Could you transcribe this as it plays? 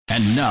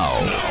And now,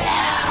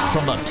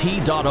 from the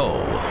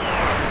T.O.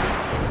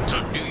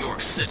 to New York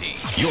City,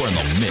 you're in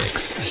the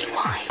mix.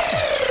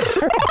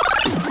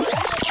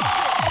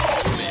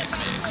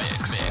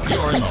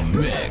 You're in the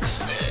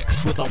mix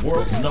with the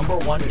world's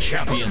 #1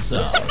 champion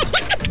sound,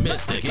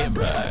 Mystic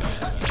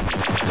Impact.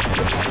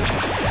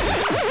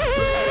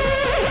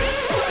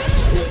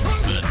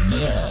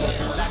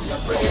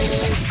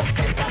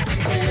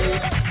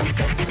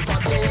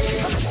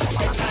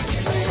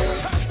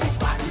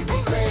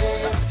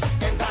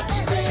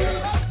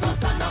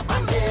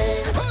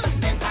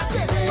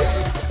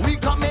 Finesse. We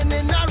coming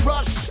in a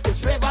rush,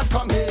 it's ravers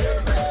coming.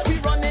 We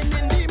running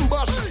in the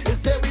bush,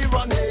 it's there we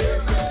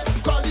running.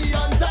 Call the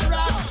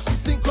entourage, we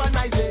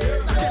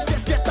synchronizing.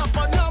 Get up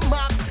on your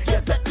marks,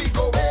 get set, we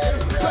go in.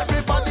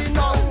 Everybody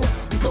know,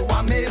 so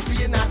amazed,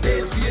 we in a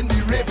daze, we in the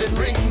raving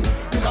ring.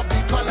 We love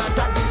the colors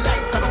and the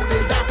lights and all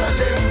they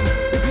dazzling.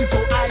 If we so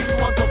high, we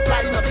want to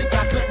fly, nothing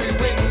can clip we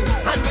wing.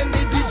 And when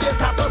the DJ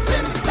start to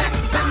spin, spin,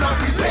 spin, now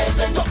we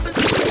raving.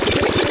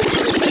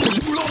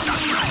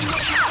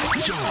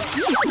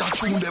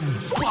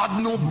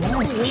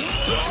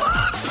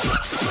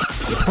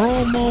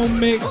 Promo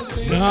mix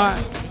not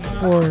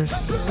for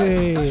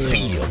sale.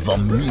 Feel the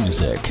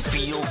music.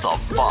 Feel the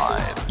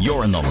vibe.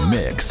 You're in the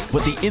mix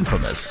with the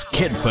infamous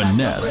Kid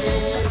Finesse.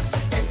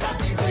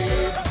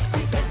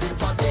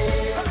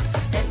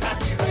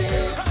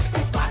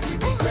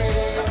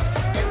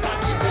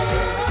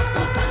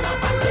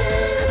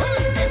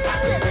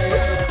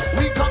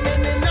 We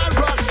coming in a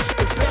rush,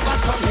 it's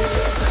ravers coming.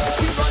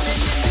 We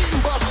running in the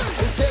bush,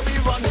 it's there we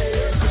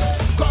running.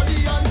 Call the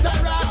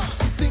entourage,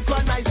 we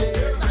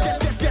synchronizing.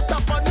 Get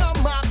up on your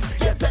marks,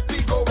 get set, we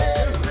go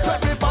in.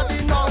 Everybody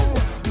know,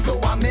 so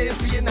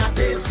amazed, we in a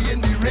daze, we in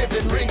the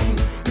raving ring.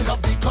 We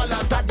love the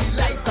colors and the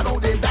lights and all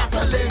they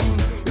dazzling.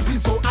 If we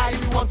so high,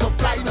 we want to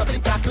fly,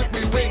 nothing can clip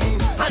we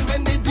wing. And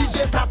when the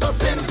DJ start to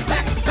spin,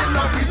 spin, spin,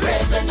 now we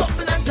raving.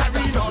 Jumping and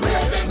carrying on,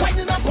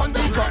 winding up on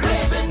the ground,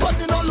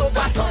 running all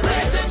over town,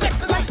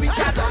 flexing like we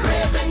can on,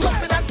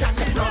 jumping and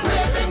carrying on,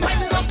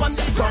 winding up on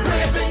the ground,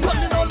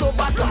 running all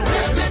over town.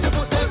 We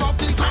put them off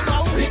the ground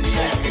now. In the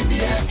air, in the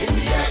air, in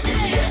the air, in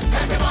the air.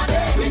 Everybody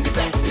in the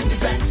vent, in the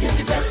vent, in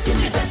the vent, in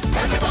the vent.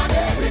 Everybody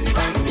in the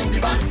band, in the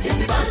band, in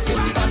the band, in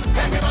the band.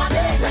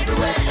 Everybody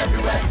everywhere,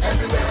 everywhere,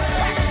 everywhere.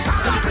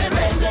 Start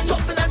raving,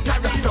 jumping and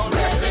carrying on,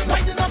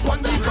 winding up on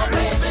the ground,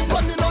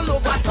 running all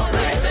over town,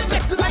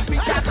 flexing like we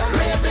can on,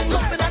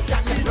 jumping and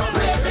carrying on,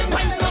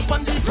 winding up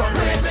on the ground,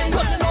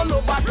 running all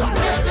over town.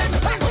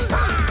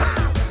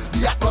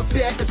 The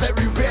atmosphere is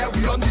very rare,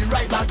 we on the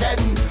rise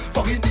again.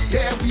 For in the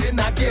air, we in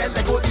a gear,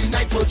 let go the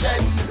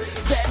nitrogen.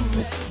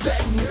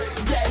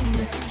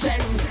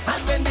 Gen.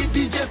 And when the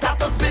DJ start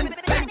to spin,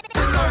 spin,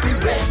 spin, now we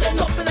raving,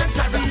 jumping and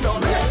carrying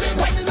on,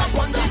 winding up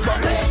on the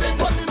ground,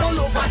 running all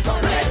over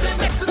town,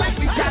 flexing like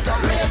we can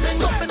on,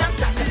 jumping and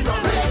carrying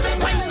on,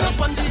 winding up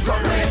on the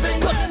ground,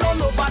 running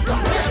all over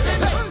town.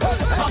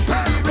 Up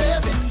in the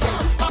raving,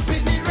 up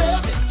in the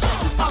raving,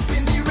 up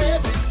in the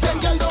raving, them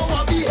girl don't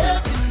want be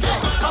heavy.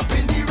 Up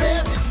in the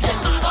raving,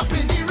 up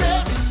in the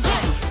raving,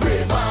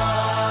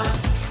 ravers.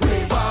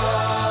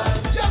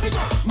 Yeah, we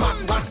go.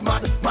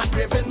 Mad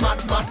raving, mad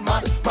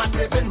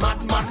raving, mad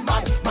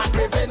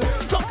raving,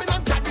 jumping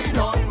and carrying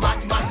on, mad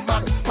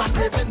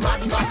raving,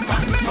 mad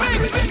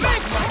raving,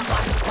 mad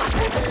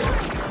raving.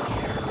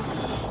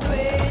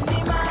 Swing the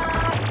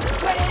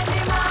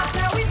mass,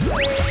 now we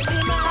swing the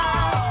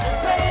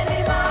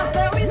mass,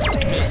 now we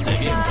swing Mystic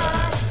the Impact.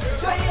 mass.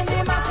 Swing the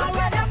mass, and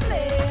when you're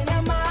playing the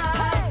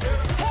mass,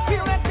 we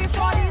wake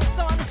before the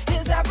sun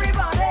is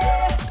everybody.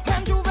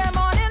 When Juve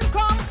morning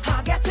come,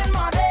 I getting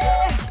money.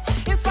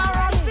 If I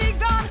rush the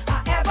gun, I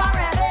ever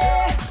ready.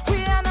 We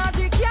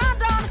energy can't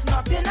done,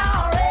 not in a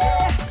hurry.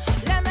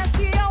 Let me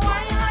see you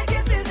wine like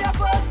it is your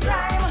first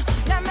time.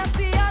 Let me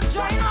see you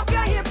join up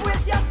your hip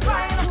with your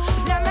spine.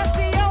 Let me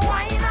see you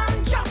wine and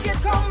chuck it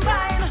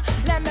combine.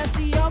 Let me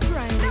see you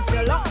grind if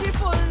you lock the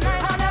full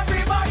nine. And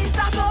everybody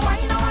start to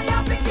wine, how you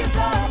pick it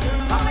up.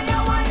 How you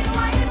wine,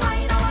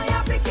 how you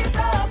pick it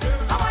up.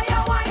 How you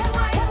wine,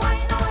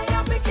 how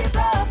you pick it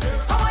up.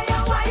 How you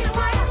wine,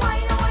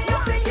 how you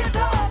pick it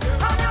up.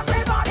 And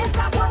everybody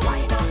start to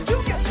wine up,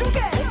 juke it,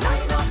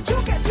 line up,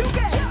 juke it,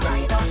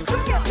 right up,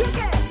 juke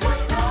it,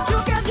 line up,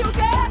 juke it, right up, juke it,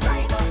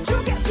 line up,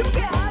 juke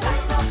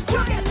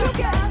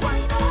it,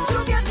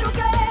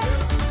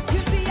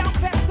 You see our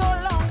fed so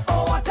long,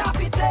 oh what a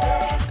pity.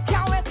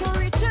 Can't wait to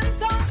reach in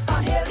town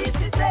and hail the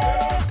city.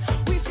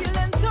 We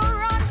feeling to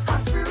run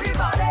and free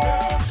everybody.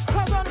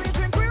 'Cause when we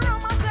drink we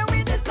rum and say we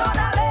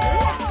disorderly.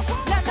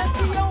 Let me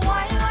see you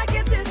wine like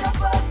it is your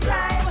first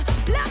time.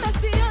 Let me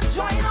see you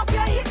join up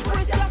your hip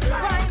with your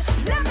spine.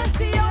 Let me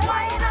see you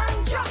wine and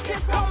chuck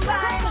it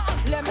combine.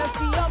 Let me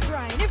see you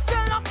grind if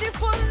you lock the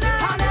full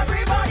nine. And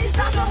everybody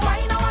start to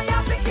wine, how you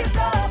pick it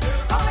up.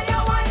 How you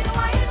wine,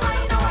 how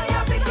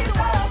you pick it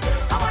up.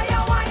 How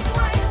you wine,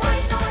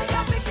 how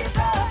you pick it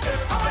up.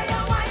 How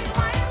you wine,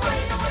 how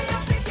you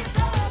pick it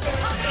up.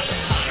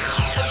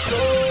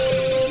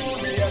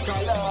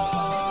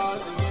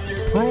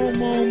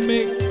 Promo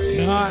mix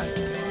not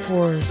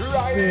for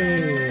sale.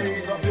 sale.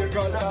 Raise up your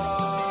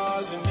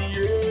colors in the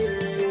air.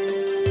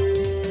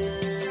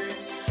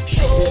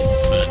 Show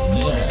me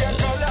your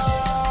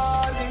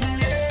colors in the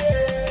air.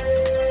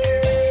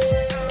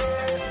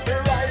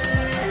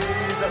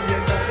 Raise up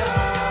your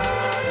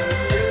colors in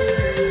the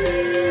air.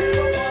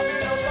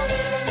 So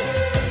fabulous,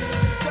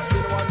 just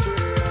in one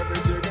day,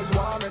 everything is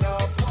warming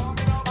up.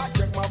 I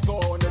check my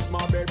phone, it's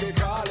my baby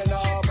calling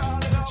up.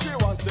 She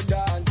wants to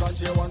dance and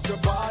she wants to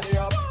party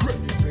up.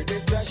 Ready for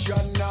this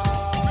session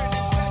now.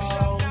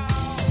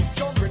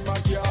 Jump in my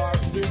car,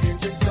 the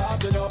engine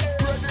starting up.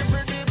 Ready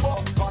for the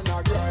bump and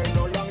a grind,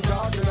 no long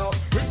talking up.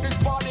 With this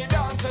party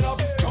dancing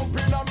up,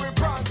 jumping and we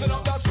prancing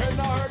up. That's when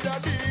I heard the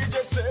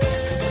DJ say,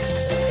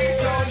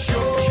 "Don't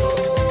show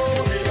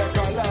me the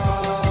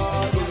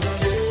colors in the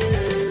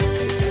air."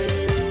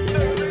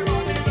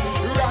 Everybody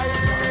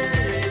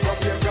rise up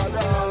your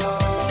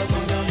colors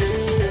in the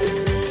air.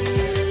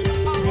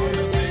 I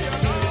wanna see you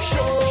now.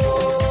 Show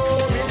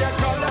me the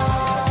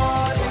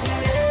colors in the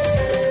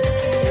air.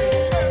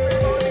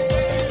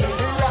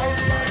 Everybody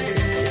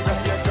rise up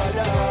your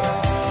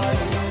colors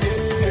in the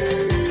air.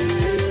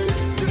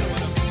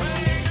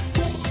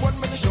 When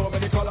me show me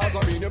the colors, I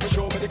mean if you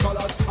show me the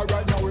colors.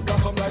 Right now we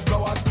blossom like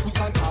flowers. We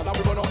stand tall and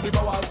we burn up the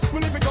flowers. We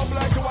live it up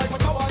like the white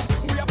towers.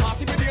 We are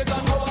party for days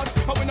and hours.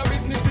 And we no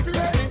business if you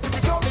ready. If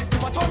you don't, if you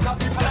turn that,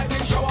 if you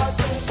lightning showers.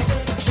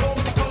 Show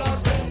me the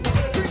colors.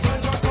 Greens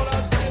and John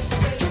colors.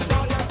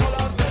 Trinidadian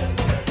colors.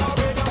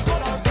 Caribbean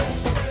colors.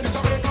 The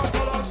Jamaican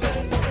colors.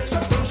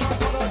 St. Lucia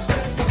colors.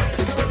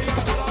 The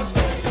Caribbean colors.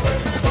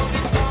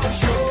 Everybody's got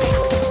show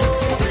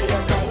me the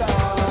colors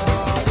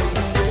in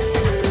the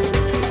air.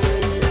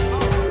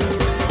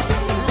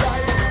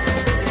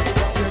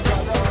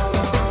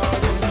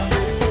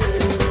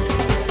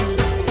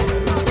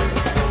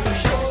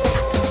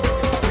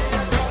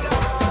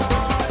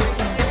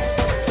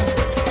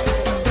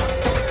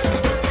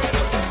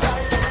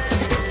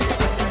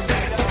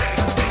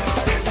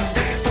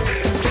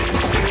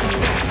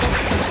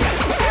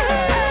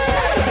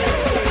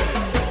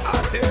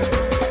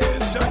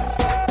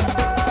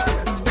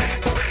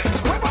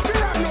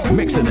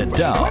 Mixing it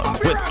down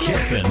with Kid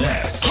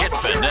Finesse. Kid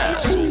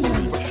Finesse.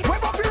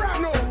 Wave up your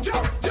hand now.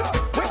 Jump, jump.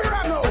 Wave your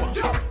hand now.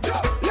 Jump,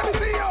 jump. Let me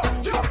see you.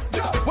 Jump,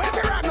 jump. Wave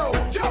your hand now.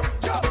 Jump,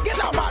 jump. Get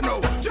down, man now.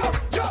 Jump,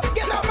 jump.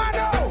 Get down, man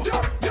now.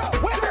 Jump, jump.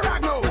 Wave your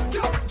hand now.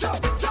 Jump, jump,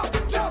 jump,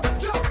 jump,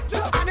 jump,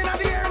 jump. And in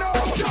the air now.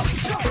 Jump,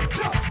 jump,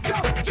 jump,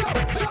 jump, jump,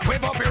 jump.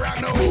 Wave up your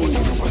hand now.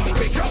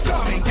 Big truck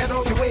coming. Get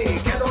out the way.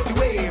 Get out the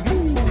way.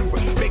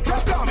 Move. Big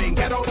truck coming.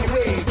 Get out the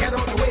way. Get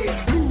out the way.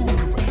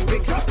 Move.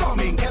 Big truck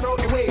coming. Get out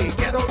the way.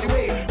 Get out the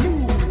way.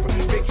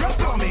 Move. Big truck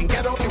coming.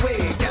 Get out the way.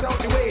 Get out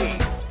the way.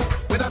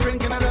 With a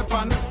drink in the left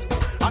hand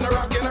and a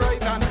rock in the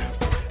right hand.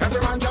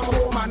 Every man jump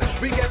home and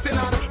we getting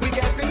on. We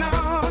getting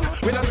on.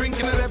 With a drink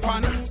in the left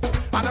hand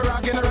and a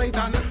rock in the right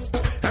hand.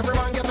 Every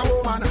man get a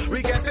home and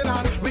we getting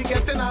on. We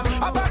getting on.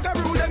 A bag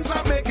of rule them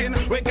start making.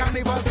 We can't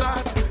even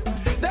start.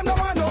 Them no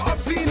want no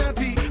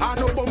obscenity and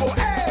no bobo.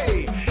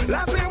 Hey,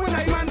 last year when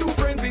I man do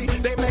frenzy,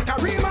 they make a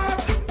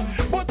remark.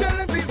 But tell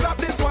them please stop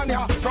this one,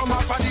 yeah, from a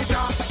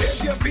fadisha.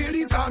 If you feel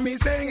this on me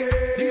singing,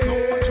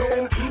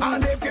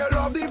 and if you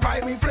love the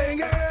vibe me fling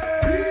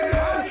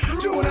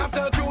it, tune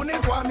after tune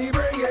is what me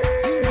bring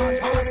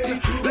it.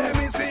 Let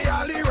me see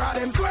all the rod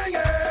them swing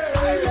it.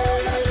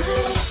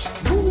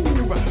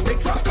 Move, big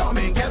truck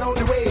coming, get out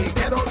the way,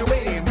 get out the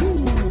way.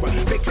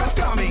 Move, big truck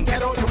coming,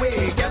 get out the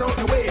way, get out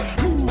the way.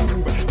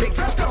 Move, big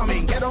truck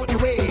coming, get out the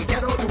way,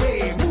 get out the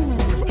way.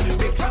 Move,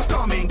 big truck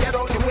coming, get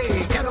out the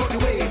way, get out the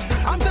way.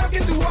 I'm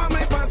talking to all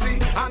my posse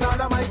and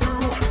all of my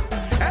crew.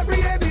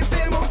 Every day the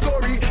same old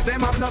story,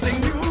 them have nothing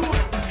new.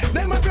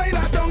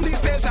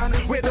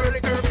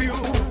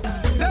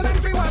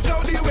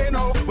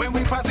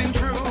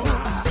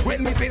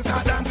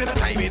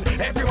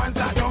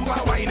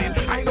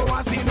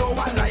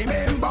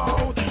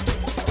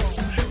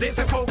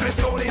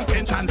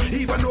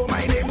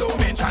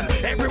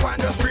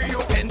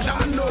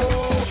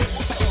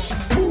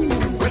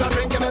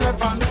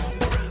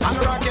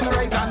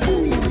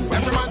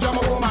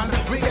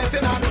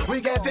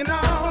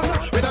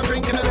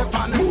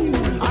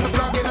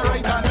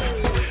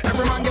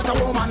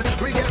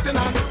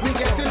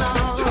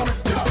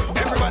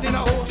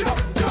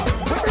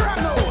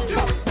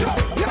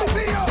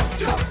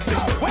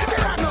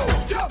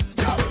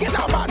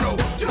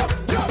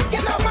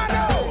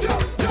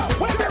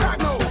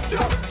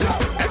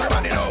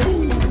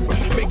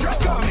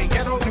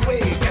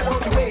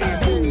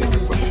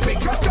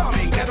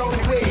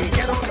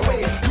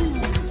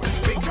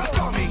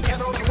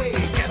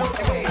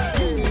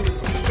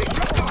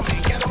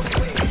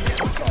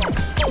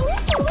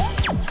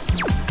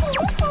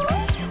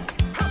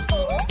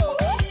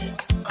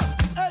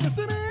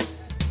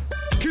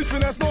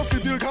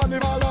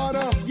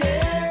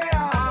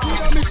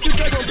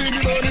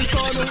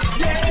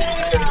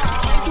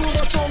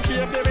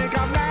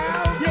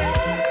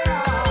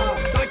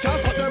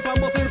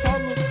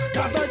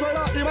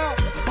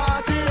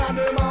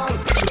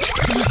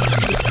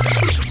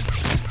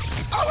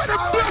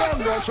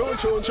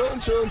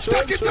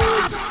 Take it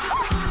up!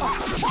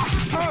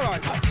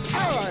 Alright.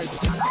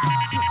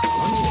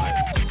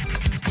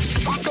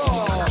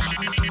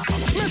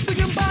 Mr.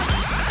 Gimba!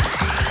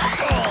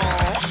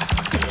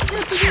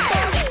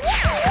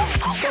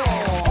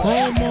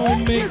 Homo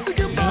mix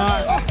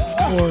not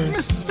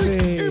for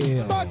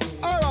sale.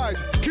 Alright,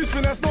 Kids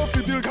Finesse no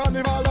sleep till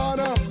carnival on.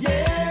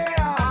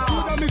 Yeah!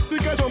 Put a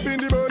mystic and jump in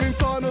the burning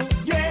sun.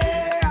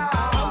 Yeah!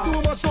 I'm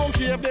too much don't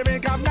care if they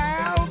make up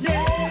now.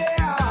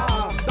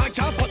 Yeah! That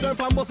can't stop them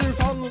from busting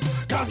song.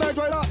 Cause night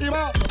rider him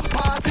a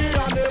party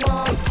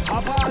animal.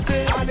 A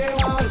party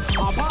animal.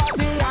 A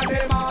party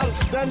animal.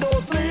 Then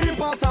don't sleep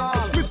at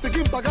all. Mr.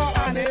 Gimba got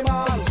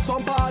animal.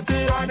 Some party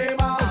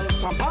animal.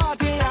 Some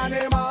party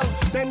animal.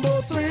 Then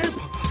don't sleep.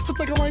 So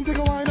take a wine.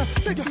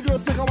 Sexy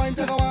girls take a wine.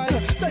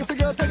 Sexy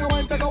girls take a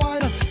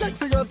wine.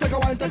 Sexy girls take a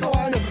wine.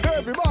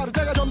 Everybody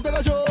take a jump. Take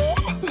a jump.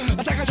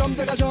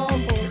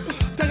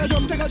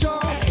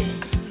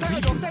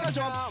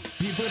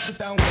 Reverse it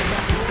down, way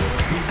back.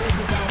 Reverse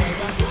it down, way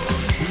back.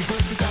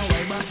 Reverse it down,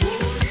 way back.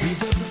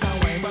 Reverse it down,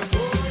 way back.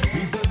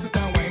 Reverse it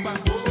down, way back.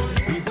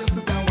 Reverse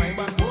it down, way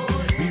back.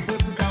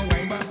 Reverse it down,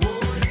 way back.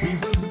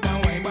 Reverse it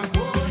down, way back.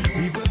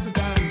 Reverse it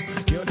down.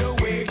 You're the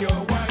way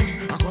you're wine.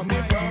 I come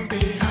in from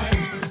behind.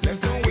 Let's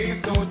don't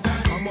waste no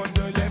time. Come on,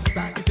 girl, let's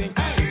start the thing.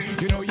 Hey,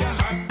 you know you're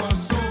hot for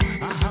so.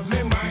 I have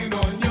my mind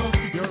on you.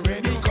 You're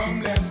ready,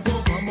 come, let's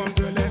go. Come on,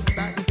 girl, let's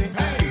start the thing.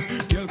 Hey,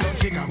 girl, come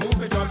shake and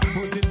move it up.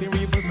 Put it in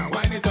reverse and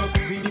wind it up.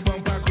 See the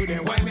bumper could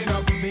then wind it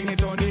up. Bring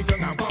it on the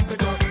ground and pump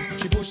it up.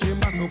 She push him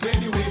back, no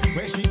anyway.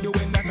 When she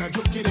doing that, I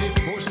joke it.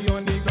 Oh, she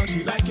on the ground,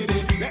 she like it.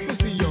 Let me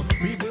see you.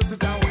 Reverse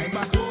it and wind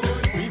back.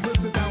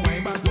 Reverse it and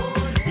wind back.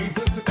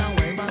 Reverse it and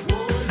wind back.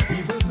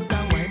 Reverse it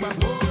and wind back.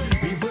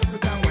 Reverse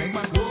it and wind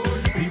back.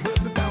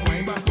 Reverse it and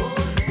wind back.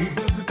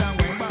 Reverse it and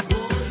wind back.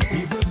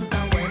 Reverse it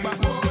and wind back.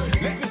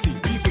 Let me see.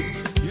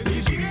 Reverse. Yes,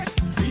 reverse.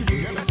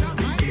 Reverse.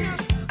 Reverse.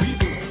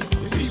 Reverse.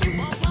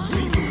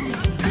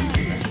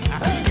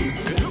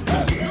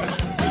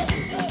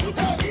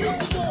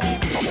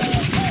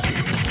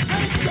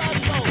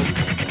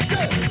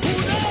 Yes,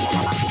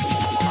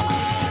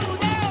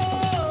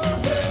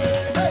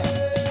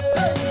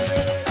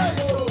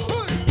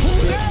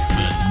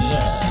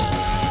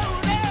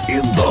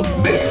 In the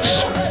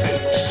mix.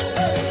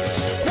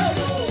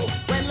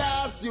 When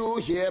last you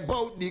hear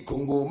about the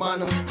Congo man?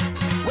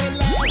 When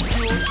last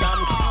you jam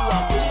to a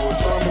Congo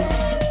drum?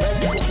 When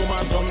the Congo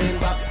man coming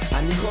back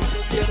and he come to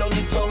tear down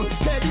the tongue.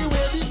 Tell the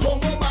way the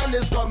Congo man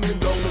is coming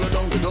down.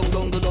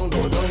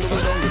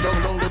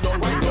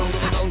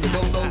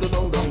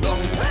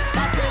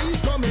 I say he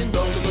coming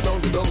down.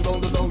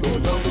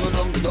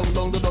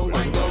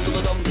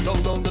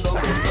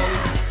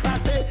 I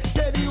say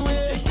tell the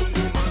way,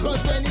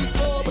 'cause when he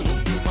come,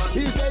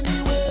 he's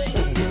anyway.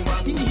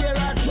 He hear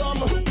a drum,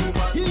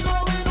 he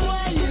going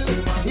wild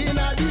in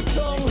a the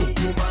tongue,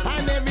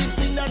 and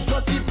everything that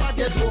cause he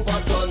get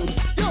overturned.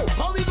 Yo,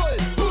 how we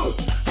going?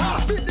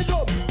 Beat the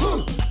drum,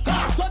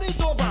 turn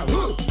it over.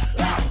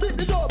 Beat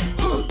the drum,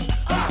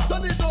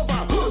 turn it over.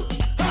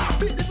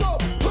 Beat the drum,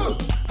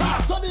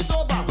 turn it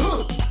over.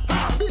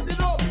 Beat the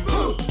drum.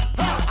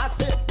 I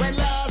said when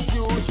last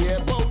you hear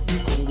about the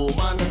Congo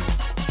man,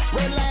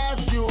 when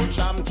last you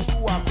jam to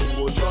a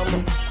Congo drum,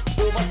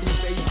 overseas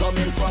where you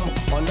coming from,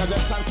 under the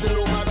sun still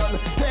overdone.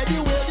 Tell the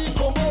way the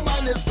Congo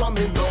man is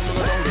coming down.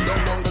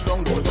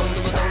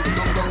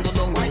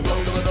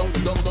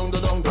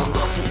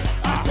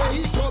 I say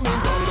he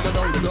coming down.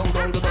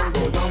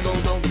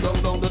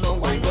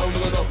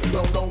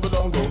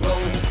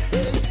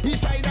 Hey, he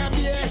find a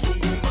beer,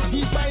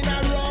 he find a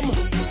rum.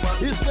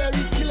 It's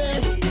very clear.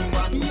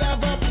 He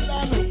have a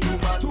plan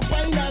to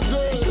find a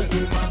girl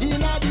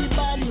in a the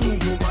band.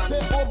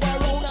 Say over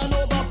round and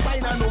over,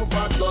 fine and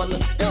overdone.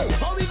 Hey,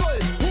 how we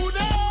going? Who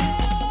there?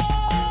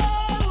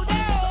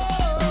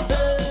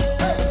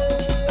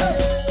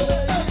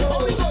 How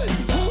we going?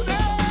 Who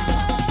there?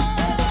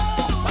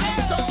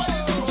 Find somebody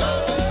to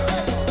join.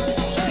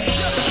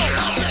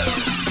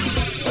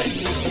 When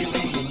you see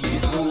me in the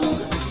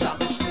road,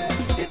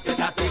 if you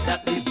can't take that,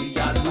 leave me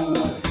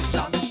alone.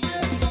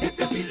 If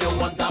you feel you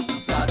want a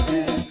piece of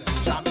this,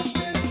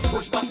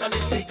 push back on the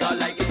speaker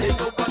like it ain't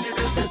nobody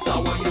business.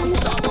 How are you?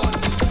 Jam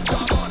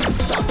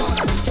on,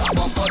 I say jam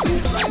up on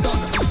it, ride on.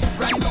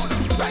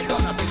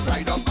 I say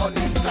ride up on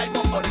it, climb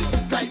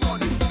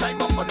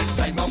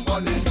up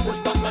on it.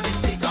 Push back on the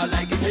speaker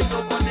like it ain't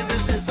nobody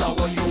business. How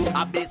are you?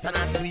 A bass and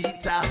a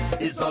tweeter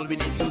is all we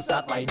need to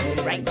start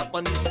riding. Right up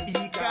on the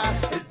speaker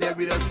is there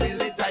with us till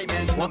the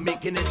timing. One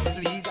making it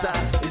sweeter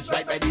is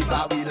right by the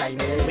bar we line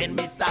it. When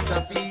we start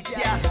a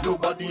feature,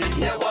 nobody in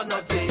here want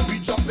nothing. We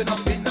jumping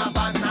up in a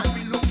van and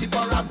we looking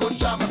for a good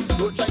jam.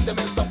 Don't try to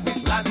mess up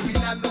with plan. We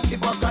not looking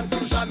for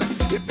confusion.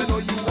 If you know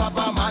you have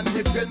a man,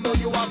 if you know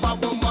you have a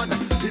woman,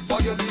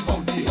 before you leave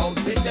out the house,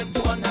 make them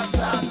to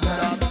understand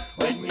that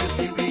when you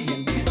see we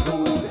in the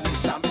road,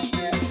 jam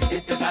straight.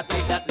 If you can't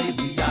take that, leave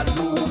me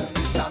alone.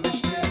 Jam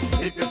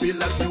straight. If you feel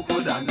like you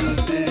could handle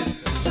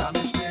this, jam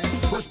straight.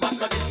 Push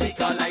back on the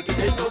speaker like it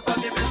ain't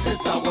nobody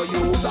business. How are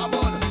you? Jam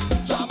on,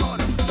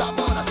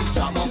 I say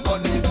jam on.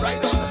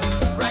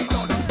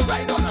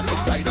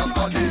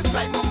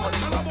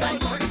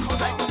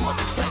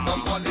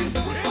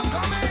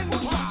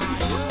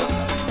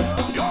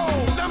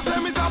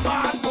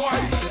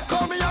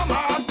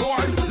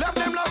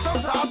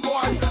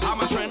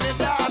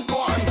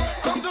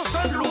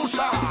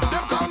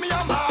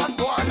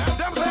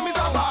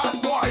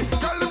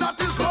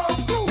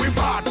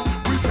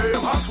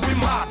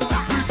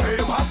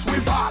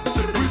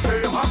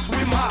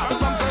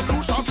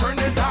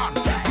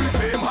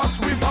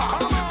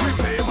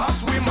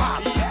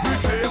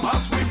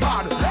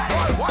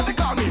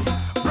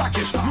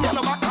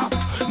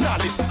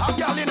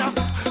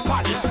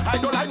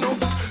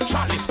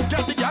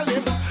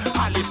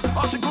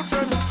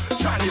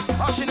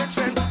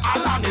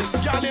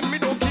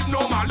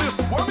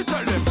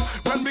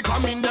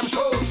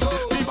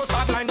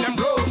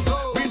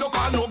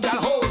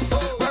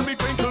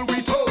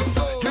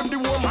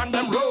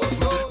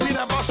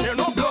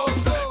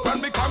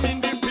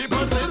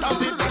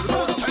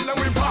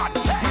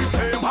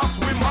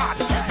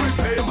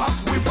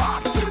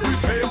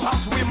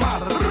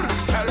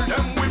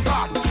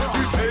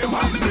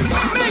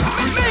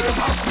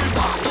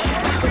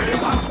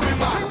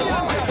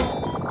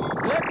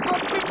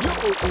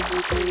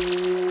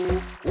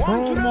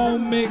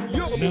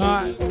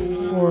 not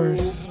for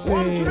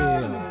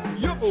sale.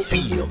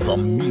 Feel the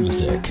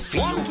music.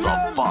 Feel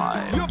the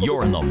vibe.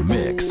 You're in the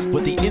mix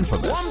with the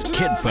infamous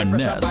Kid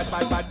Finesse.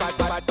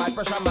 Bad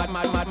pressure, mad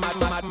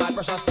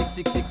pressure,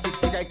 666,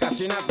 guy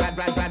catching up, bad,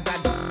 my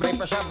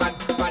pressure, bad,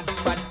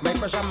 my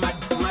pressure, mad,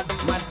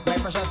 my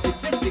pressure,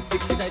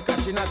 666, guy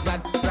catching up,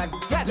 bad.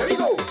 Let me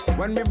go.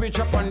 When we reach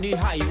up on the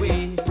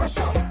highway,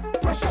 pressure,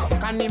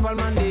 Carnival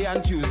Monday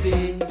and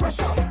Tuesday,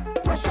 pressure,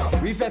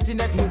 we fetting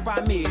that new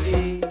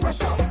melee,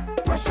 pressure,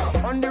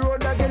 on the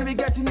road again we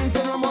getting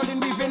insane, we're more than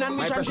beefing and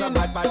we chanting.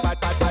 Bad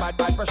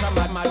pressure,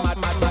 mad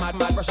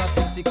pressure,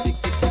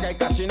 666, guy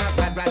catching up,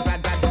 bad.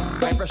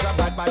 My pressure,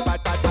 bad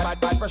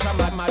pressure,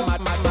 mad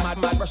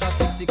pressure,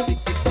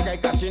 666, guy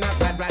catching up,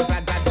 bad.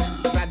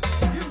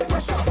 Give me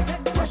pressure,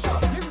 pressure,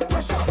 give me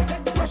pressure,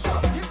 pressure,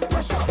 give me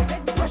pressure,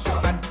 pressure,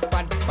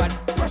 bad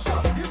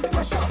pressure, give me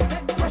pressure,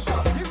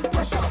 pressure, give me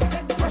pressure,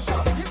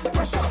 pressure, give me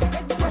pressure,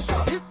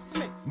 pressure, give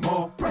me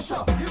more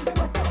pressure, give me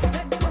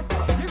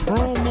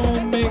Promo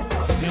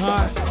mix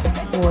not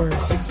for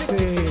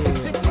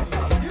sale.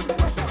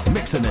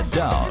 Mixing it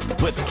down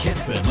with Kid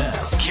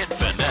Finesse. Kid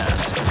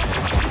Finesse.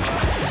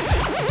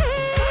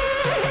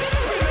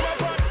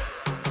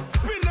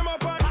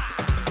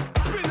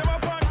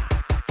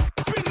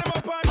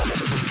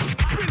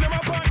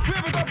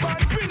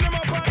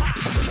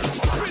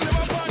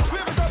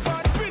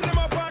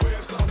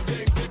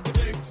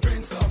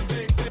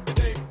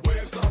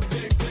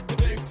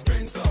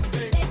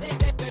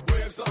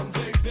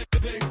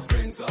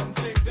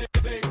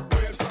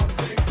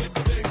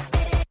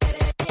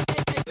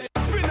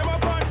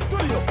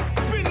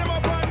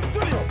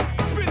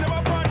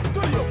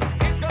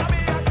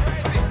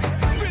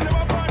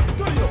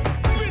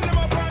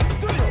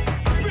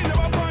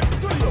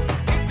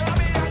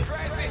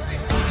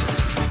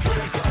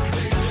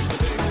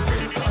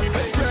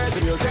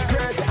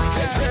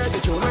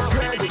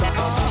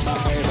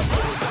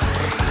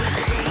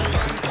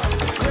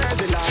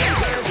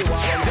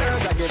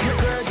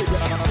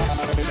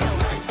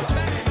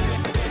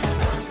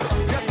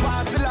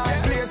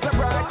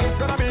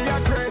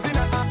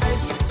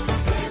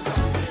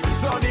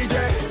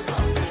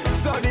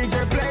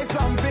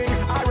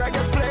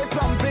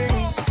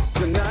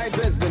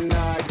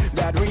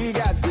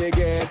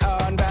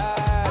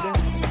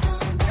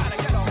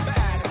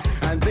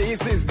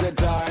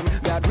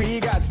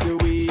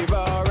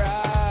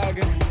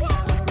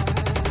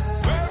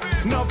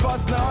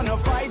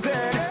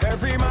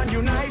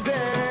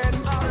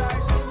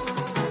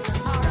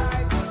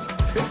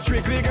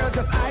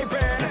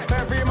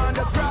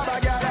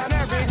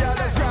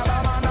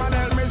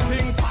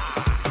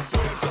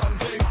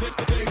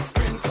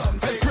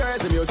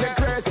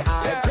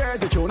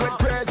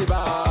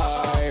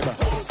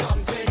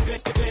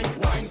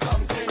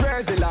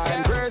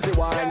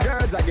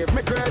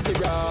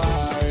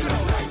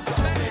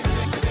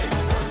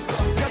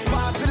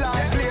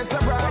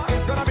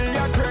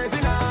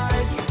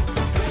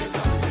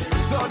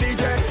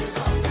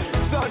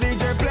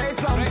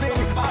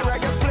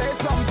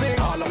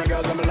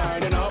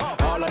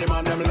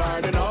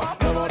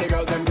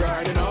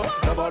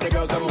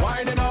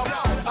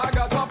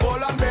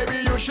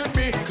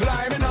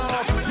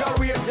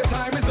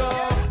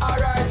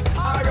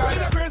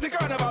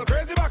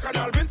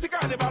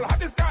 Carnival,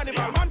 hottest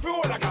carnival, man for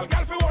all a gal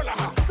for all a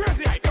ha.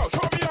 Crazy, yo,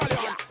 show me all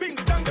your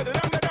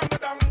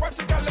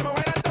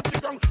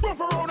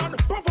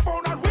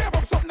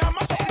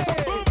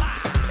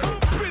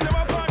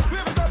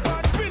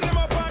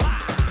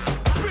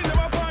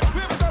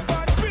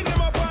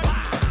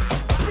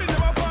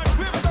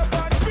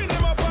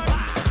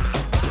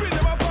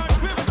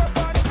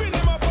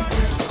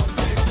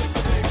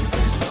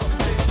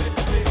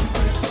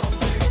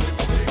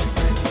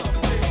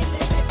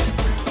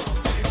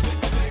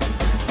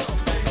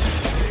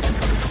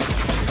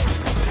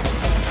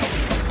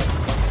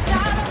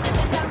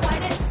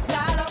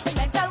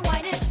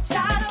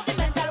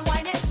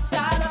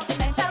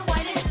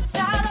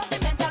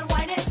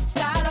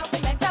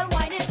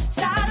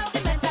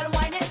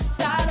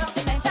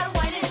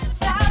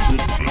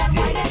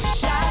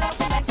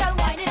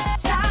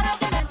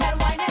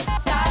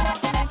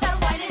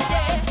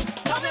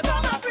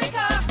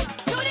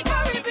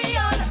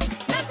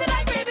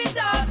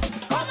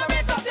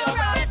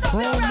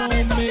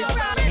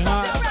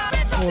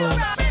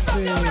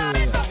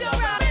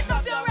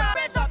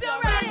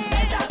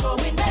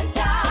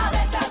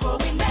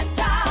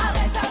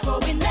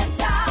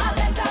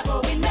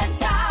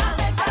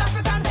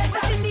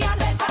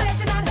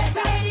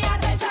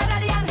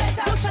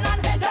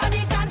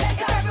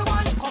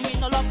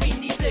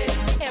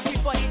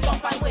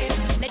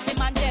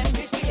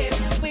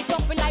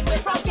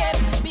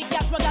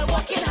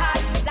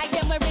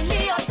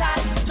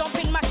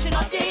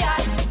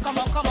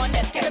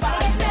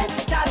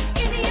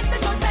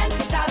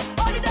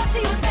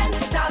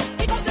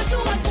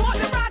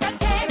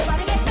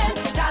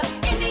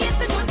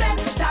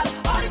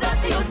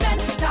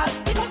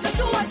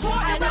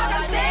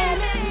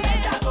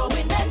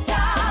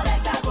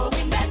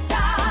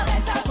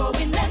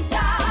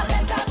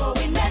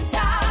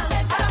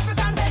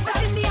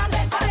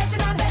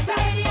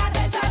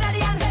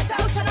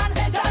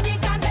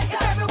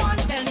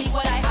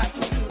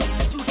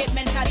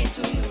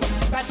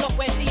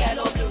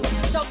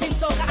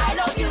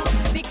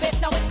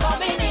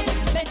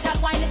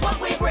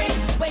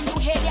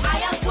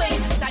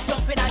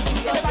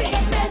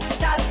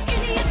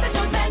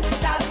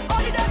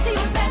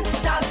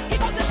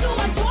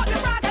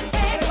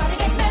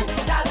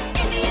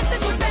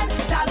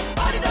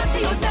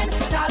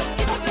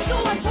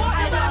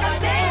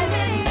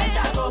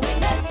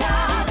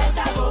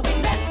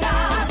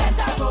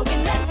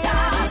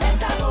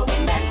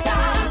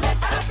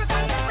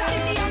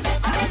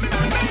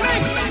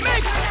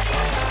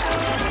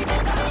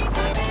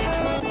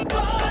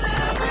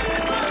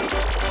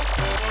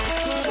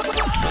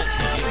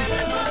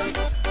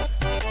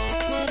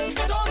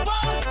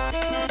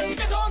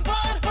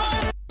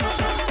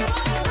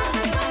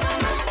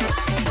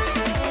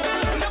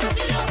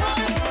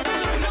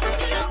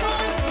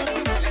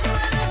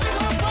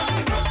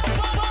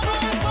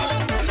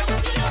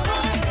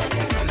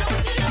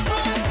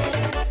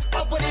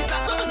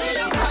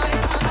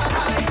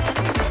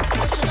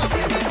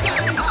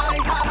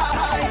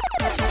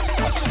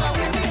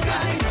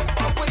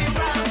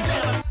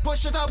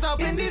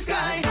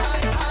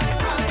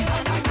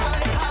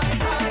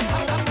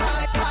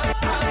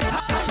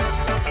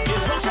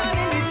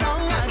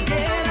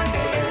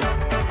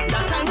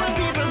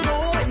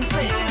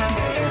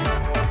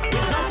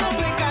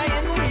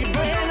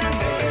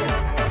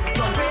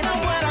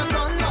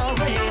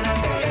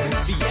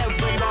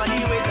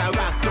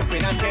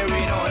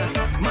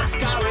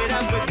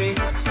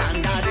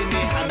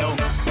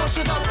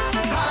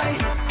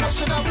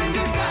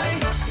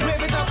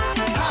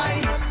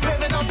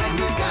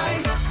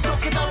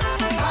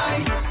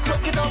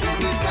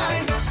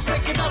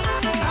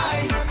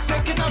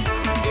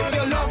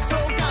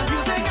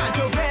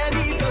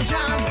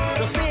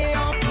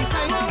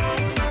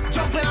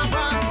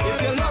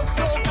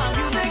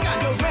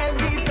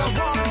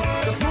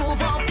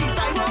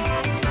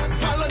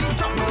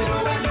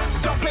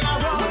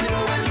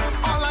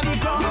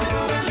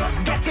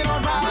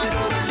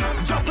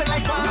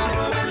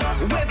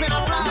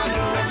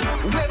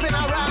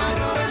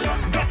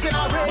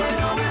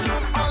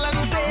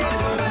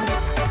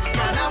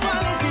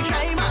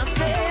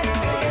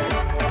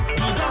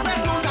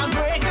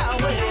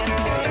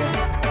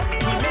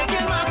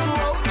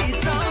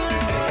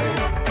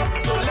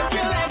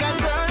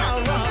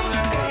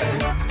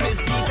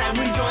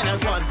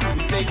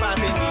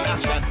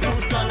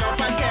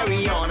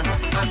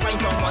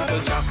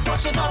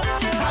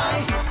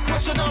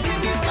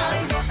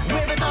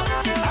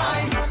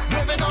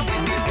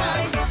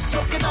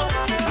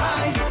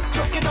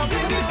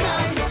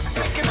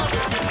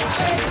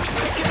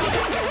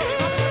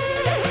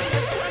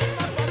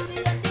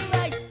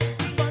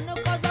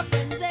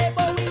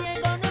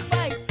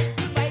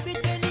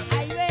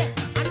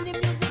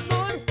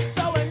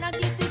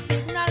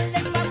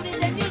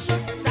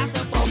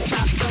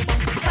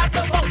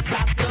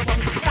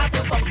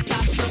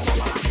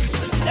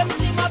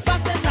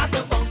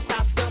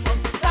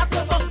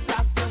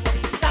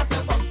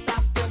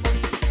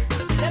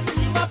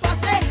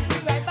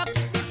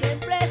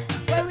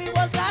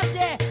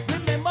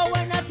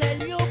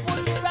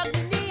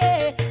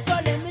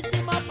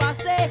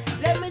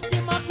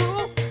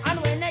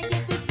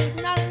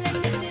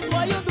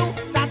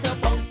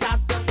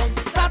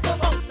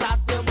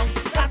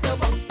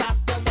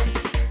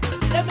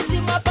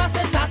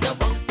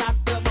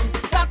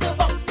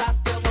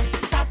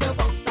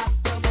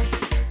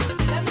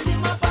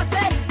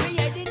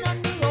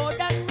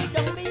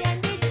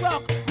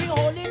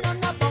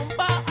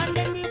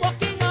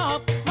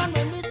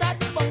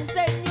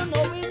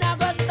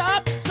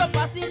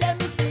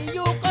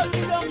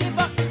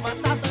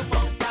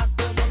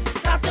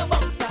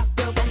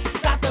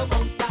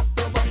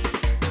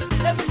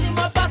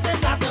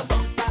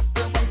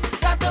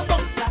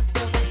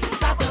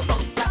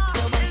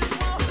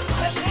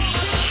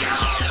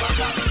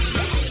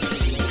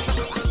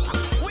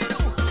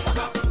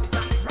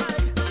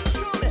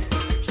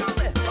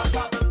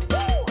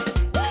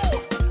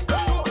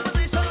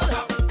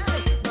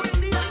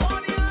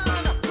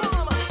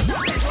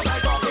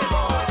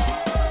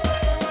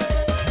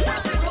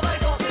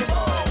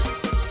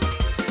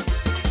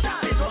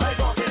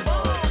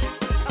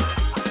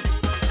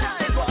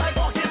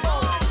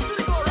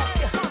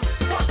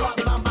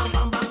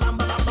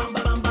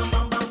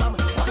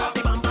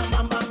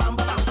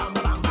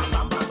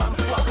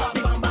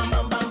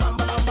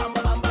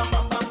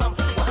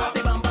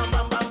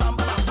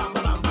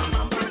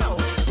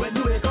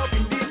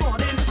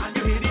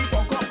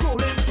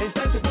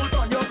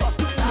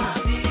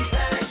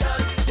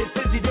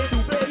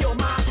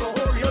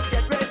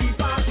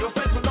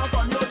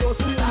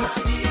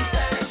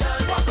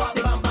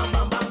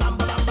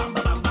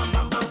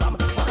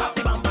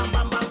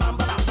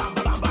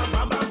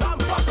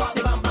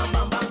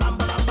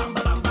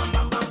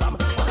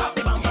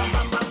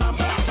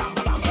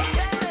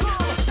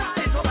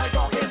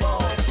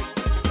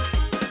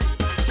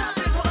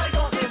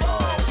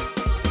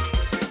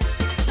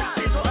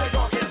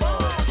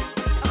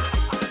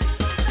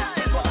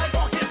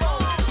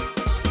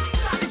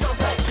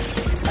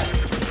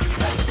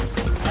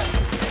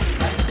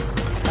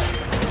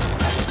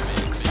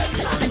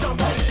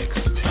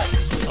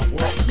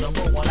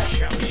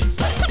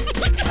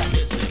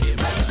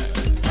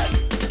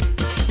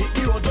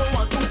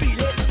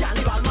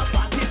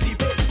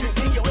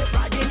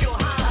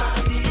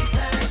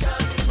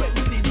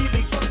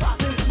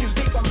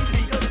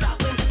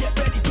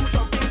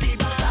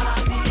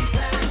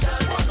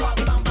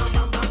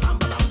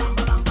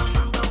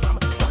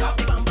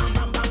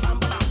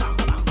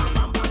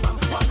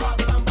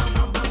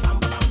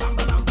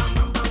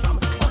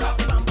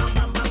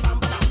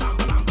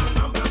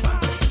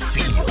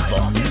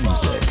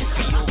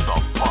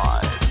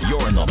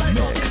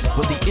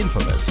with the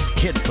infamous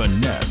Kid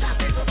Finesse.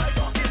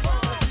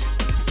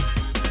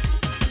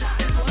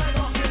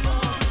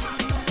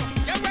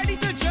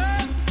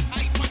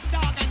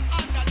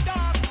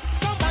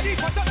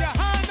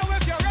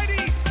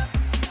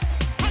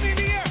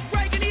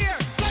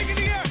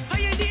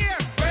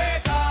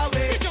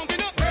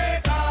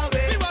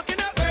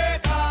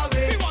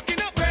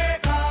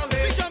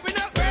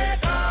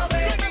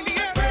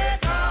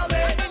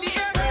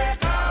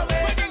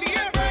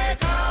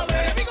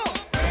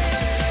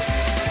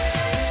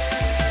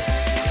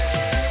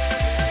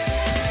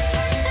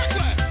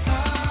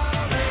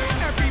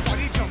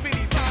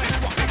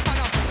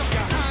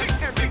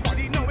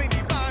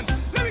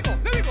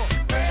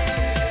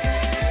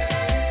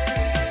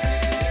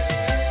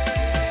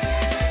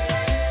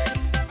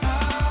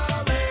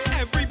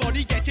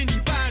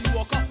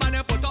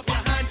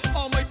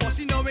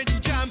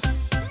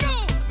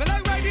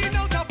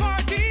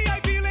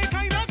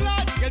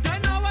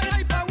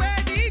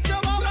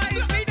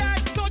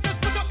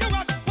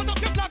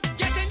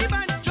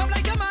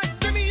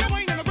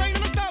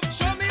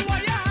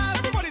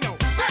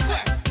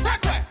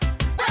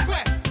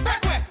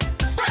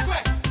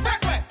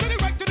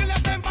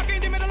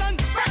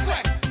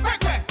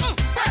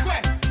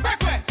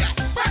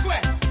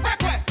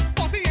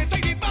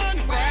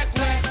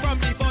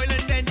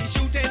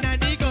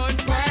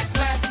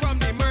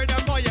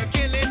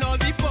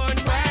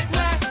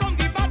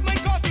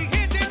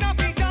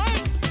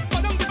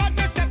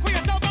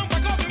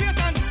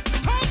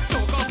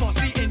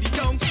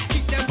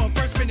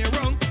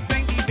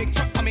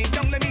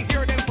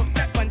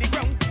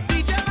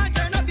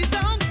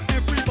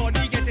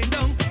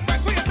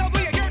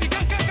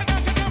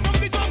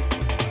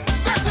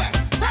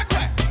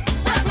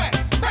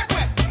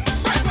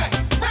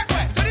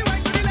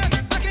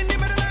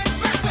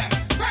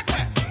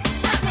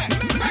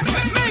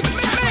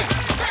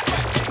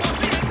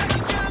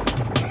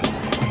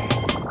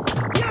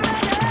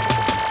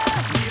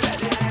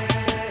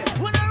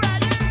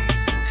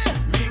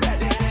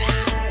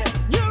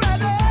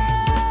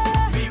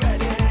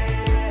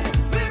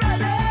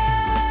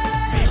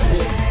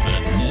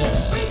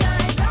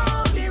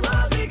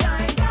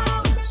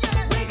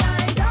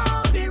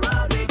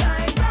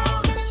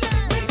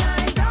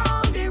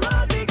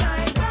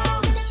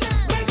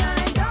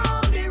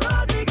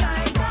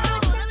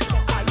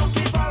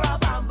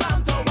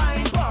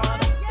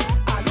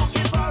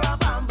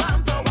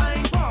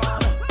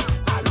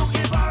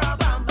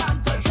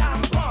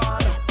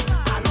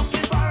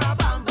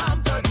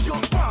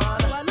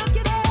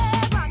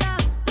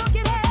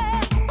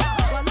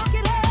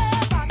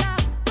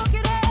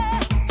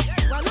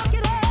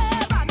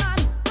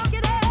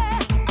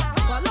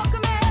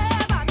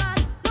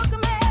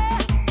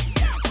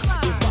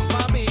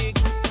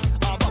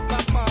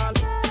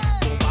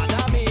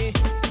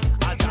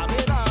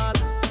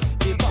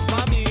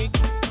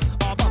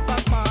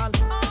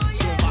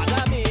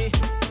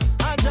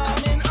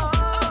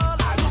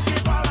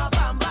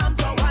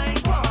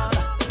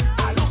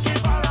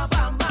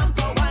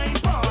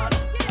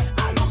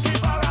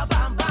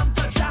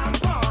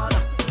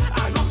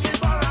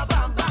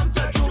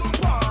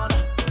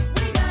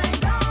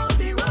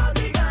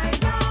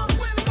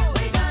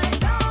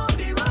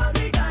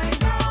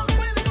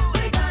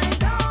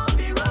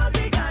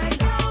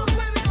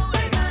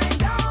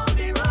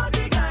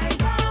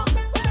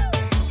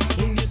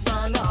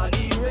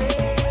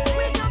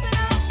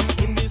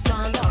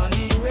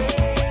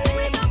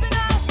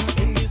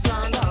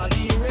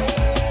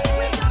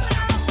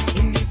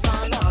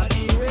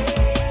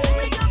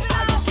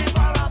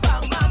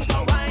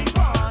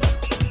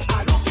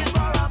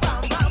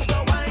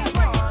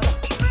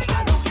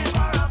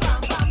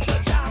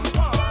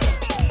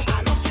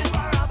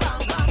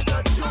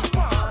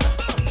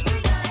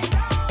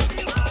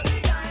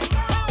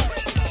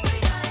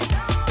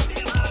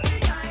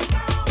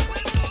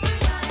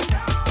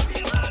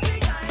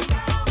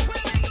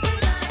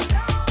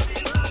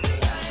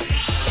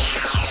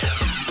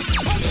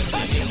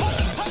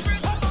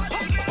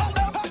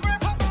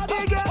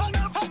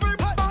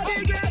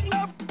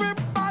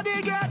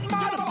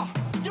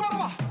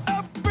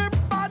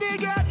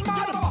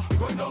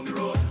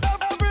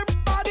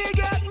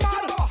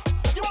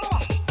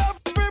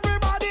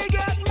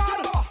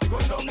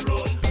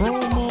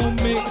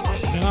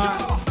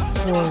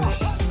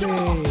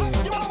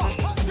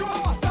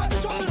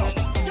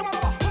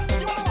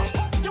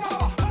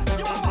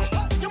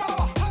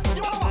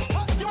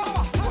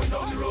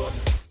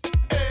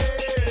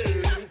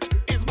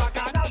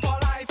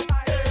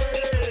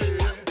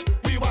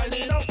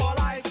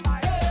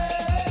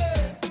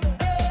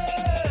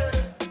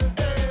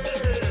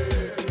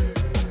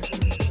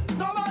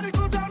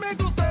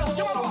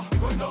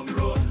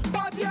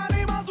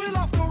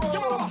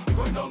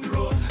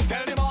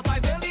 Tell the boss I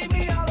say leave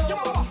me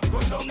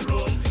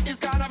alone. It's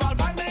carnival,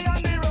 find me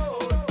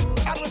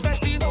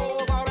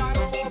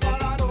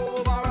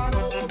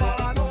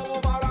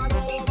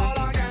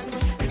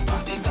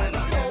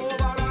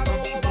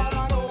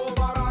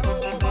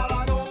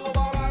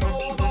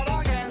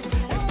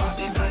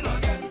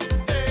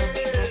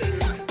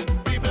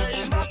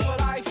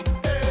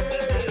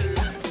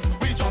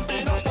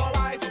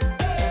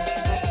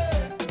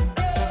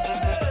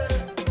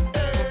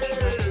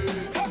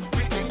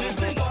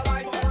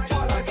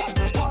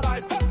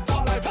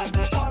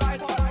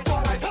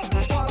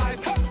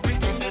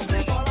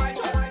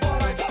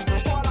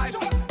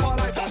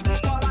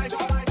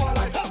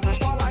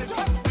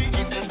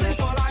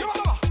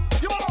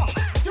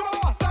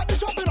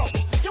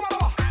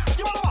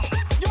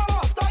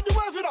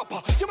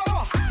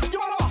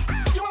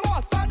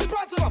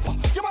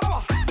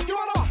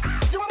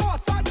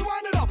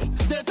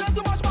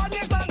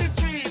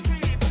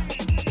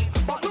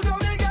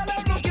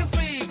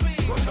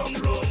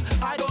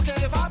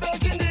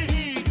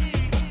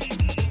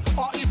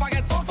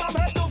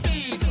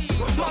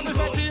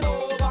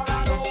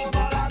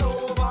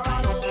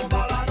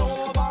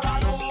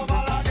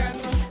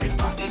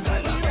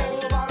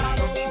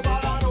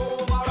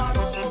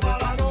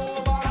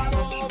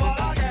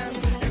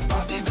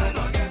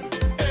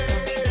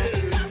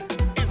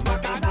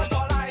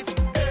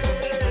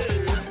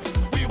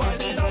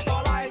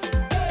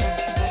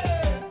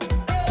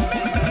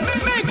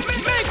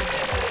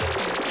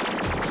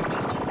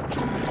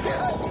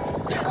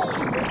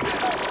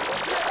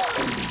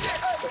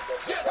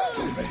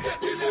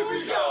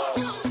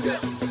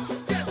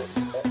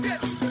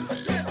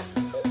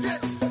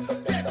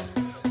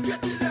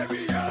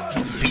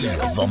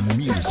the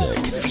music.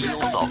 Feel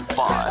the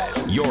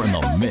vibe. You're in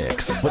the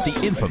mix with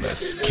the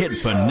infamous Kid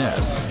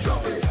Finesse.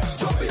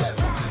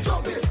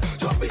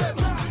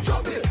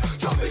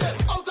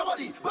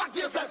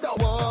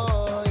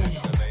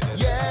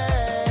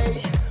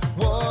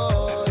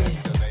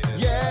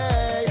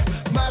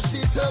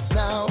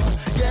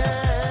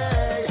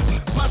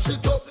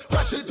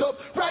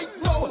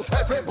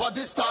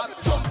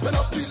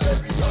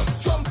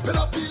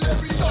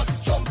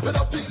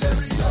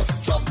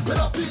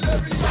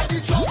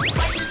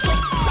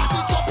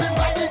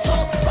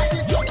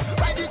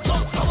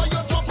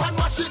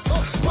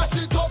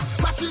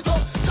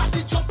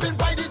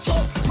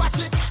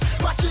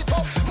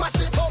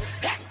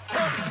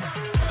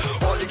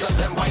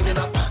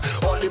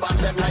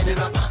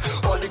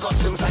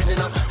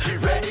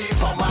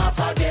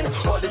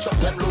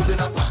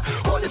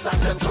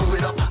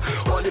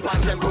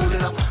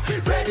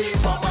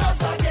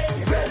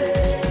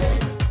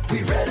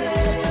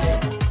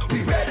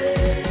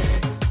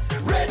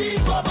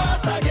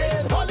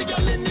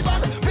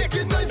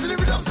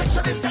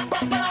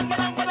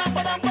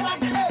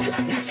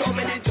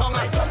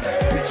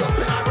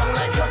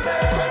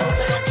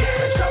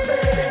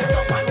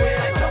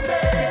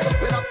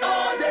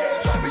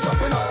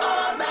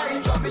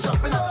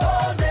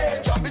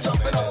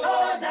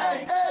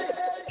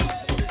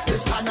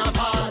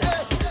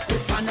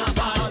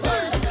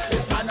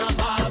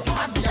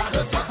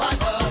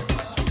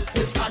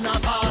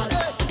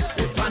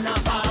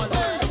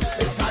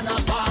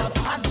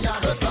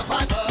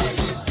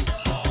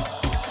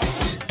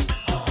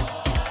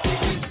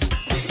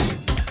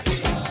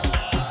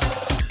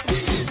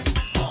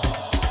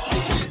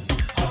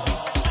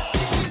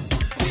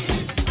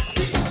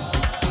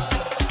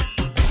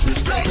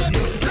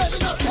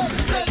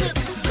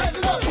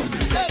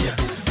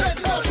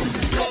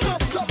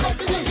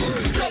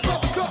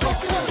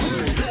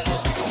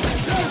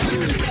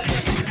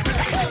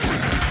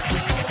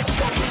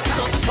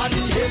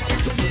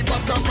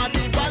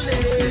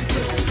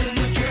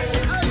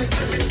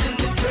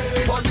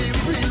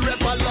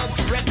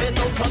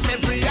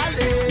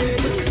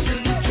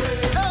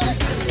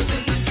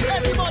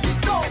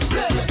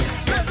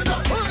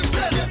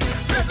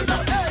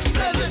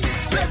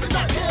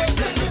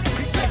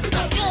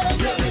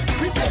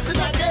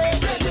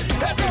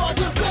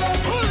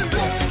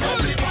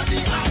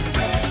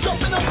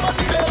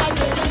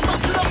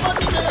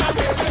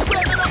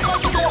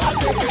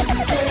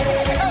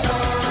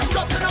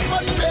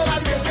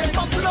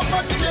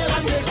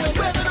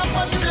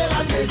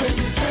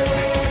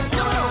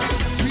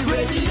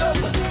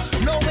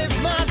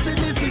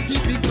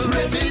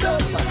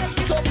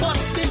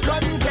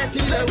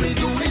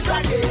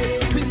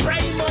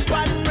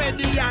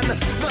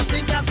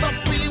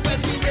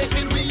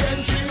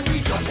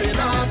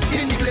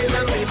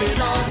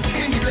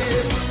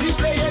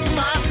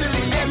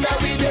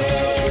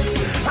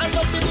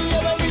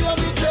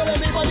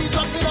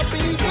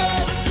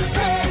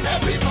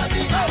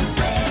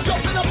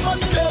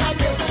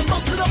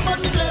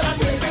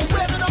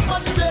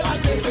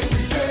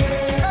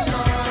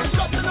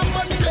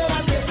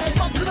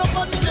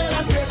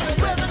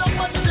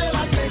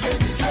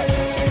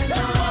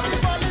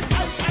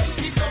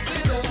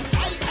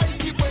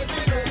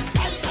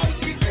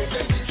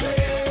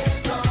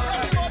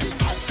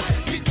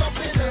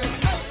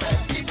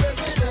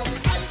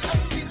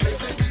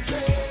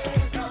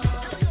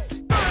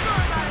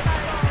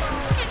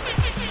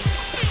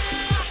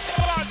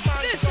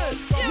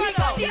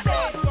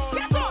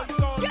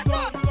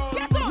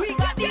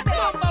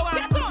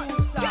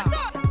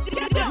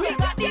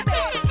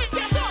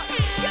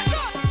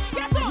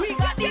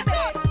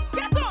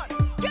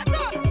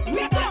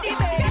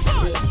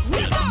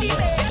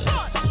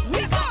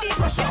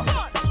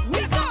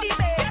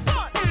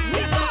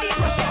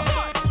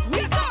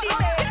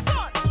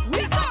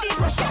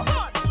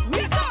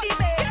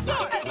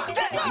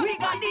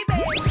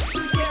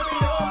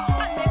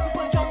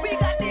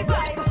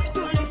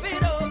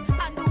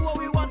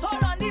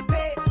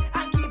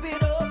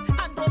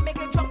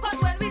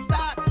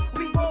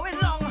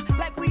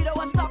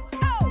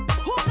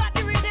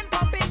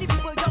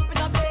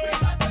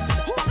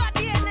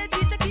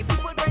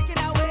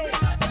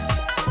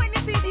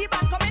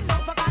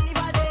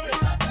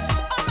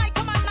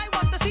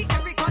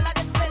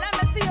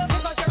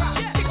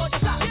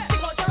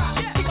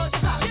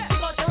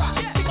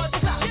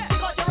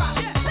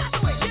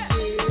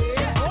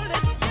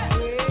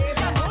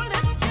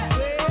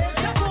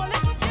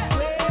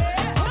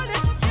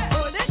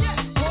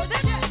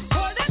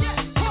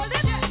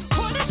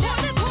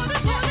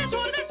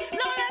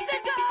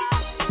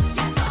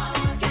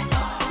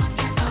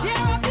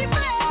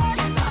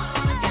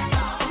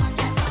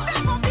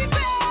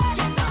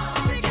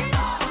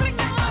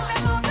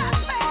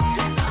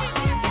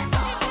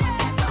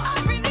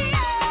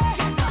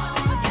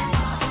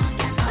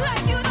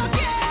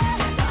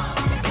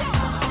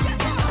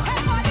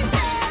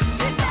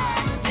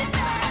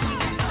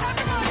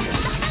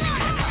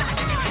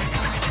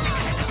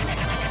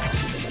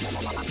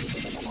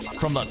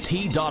 From the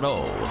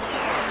T.O.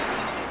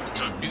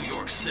 to New York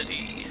York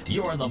City.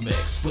 You're in the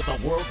mix with the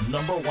world's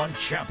 #1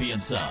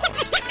 champion sound,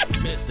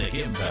 Mystic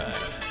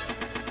Impact.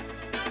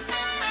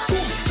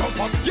 Boom, jump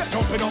up, yeah,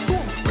 jumping up,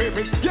 boom, wave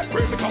it, yeah,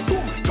 wave it up,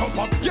 boom, jump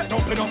up, yeah,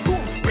 jumping up,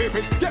 boom, wave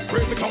it, yeah,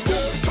 wave it up,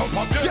 boom, jump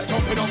up, yeah,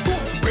 jumping up,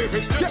 boom, wave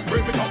it, yeah,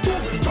 wave it up, boom,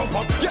 jump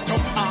up, yeah,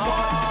 jump.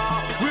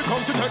 We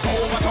come to take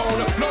over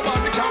town,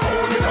 nobody can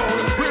hold me down.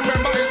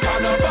 Remember it's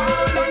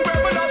carnival and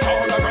criminals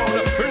all around.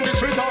 In the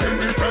streets or in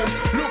the fence,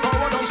 look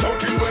how I'm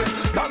soaking wet.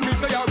 That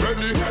means they are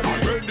ready, I'm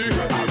ready,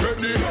 I'm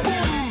ready.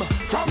 Boom,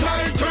 from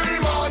night till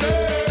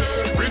morning,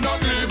 we not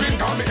leaving,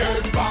 come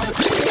head bad.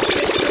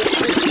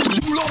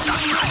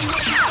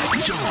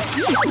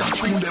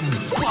 That's when them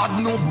bad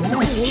no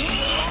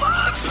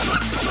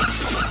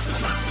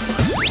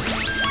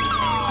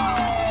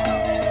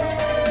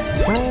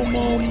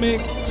Promo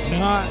mix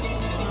not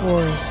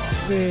for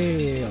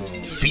sale.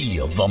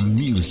 Feel the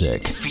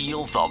music.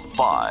 Feel the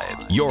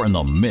vibe. You're in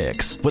the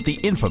mix with the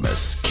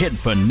infamous Kid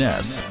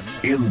Finesse.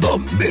 in the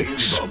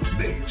mix.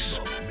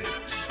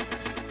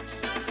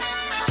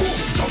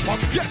 Jump up,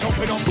 yeah,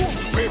 jumping up, boom,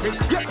 wave it,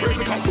 yeah,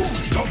 wave it up, boom,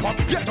 jump up,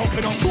 yeah,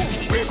 jumping up, boom,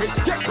 wave it,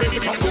 yeah, wave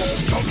it up, boom,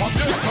 jump up,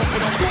 yeah,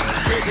 jumping up, boom,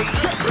 wave it,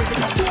 yeah, wave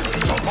it up, boom,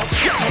 jump up,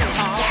 yeah,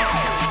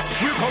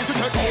 we come to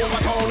take over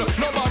town,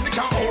 nobody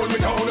can hold me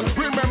down.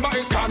 Remember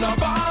it's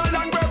carnival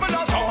and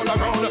criminals all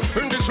around.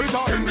 In the streets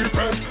or in the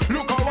fence,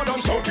 look how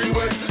I'm soaking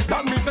wet.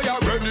 That means they are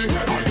ready,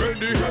 I'm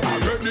ready,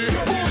 I'm ready.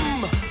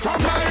 Boom,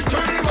 from night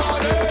till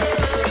morning,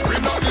 we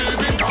not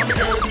leaving, come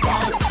head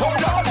bad.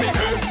 Hold on, me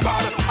head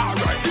bad.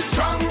 Alright, it's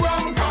strong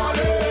rum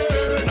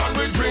calling, and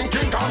we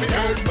drinking, come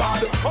head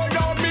bad. Hold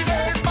on, me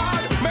head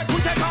bad. Make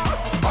we take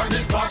off on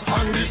this spot,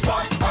 on this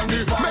spot, on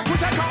this spot. Make we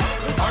take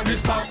off on this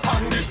spot,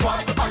 on this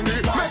spot, on this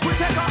spot. Make we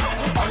take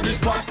off on this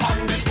spot,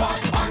 on this spot,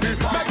 on this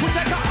spot. Make we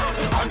take off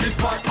on this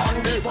spot, on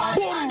this spot.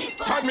 Boom,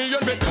 5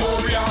 million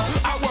Victoria,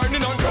 I'm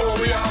whining on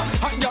Gloria.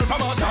 And girl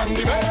from a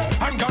Sandy Bay,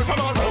 and girl from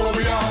a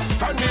Gloria.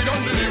 Find me on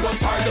the leeward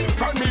side,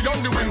 find me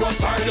on the windward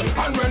side.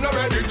 And when I'm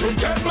ready to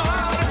get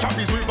mad,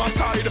 Chappie's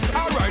riverside.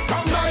 Alright,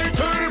 from night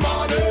till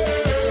morning,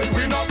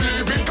 we not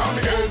leaving, come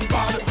head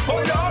bad.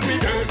 Hold on, me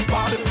head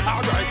bad.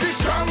 Alright, this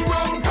strong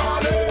rum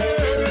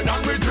calling,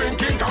 and we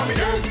drinking, come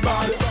head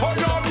bad.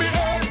 Hold on, me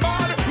head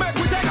bad. Make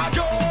we take a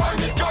joy on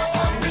this guy,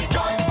 on this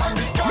guy, on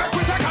this guy. Make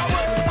we take a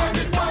way on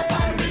this guy,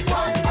 on this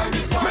guy, on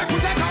this guy. Make we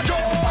take a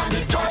joy on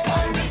this guy,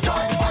 on this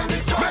guy, on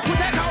this guy. Make we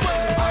take a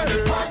way on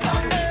this guy,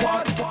 on this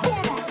guy.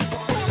 Boom.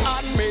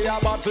 And me a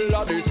bottle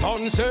of the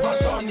sunset,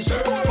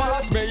 sunset.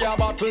 Pass me a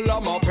bottle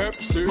of my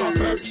Pepsi,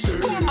 Pepsi.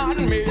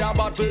 And me a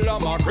bottle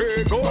of my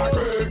Grey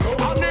Goose.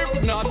 And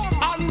if not,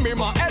 and me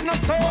my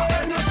Hennessy,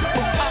 and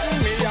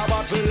me a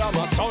bottle of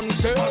my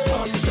sunset,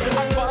 sunset.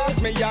 And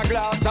pass me a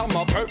glass of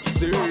my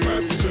Pepsi,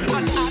 Pepsi.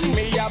 And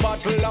me a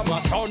bottle of my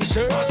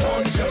sunset,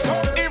 sunset. So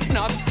if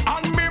not,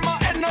 and me my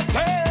Hennessy.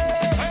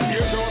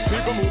 Here those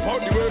people move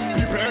out the way.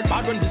 People ain't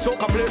bad when they so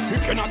complete.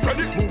 If you're not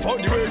ready, move out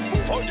the way,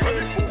 move out the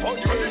way, move out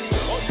the way,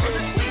 move out the way,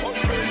 move out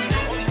the way.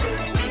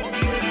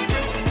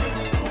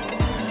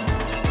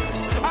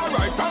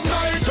 Alright, from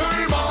night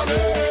till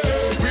morning,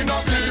 we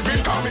not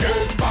leaving, come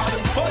head bad.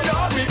 Hold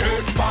on, me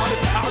head bad.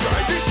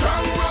 Alright, this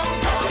strong rum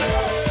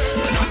calling,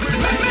 not we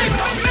leaving,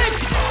 come head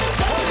bad.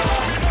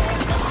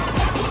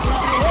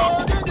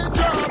 Hold in the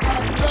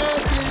traffic,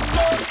 let it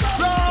go.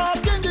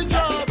 Lock in the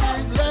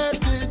traffic, let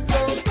it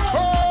go.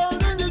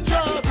 Hold in the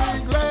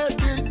traffic, let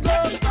it go.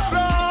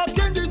 Lock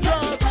in the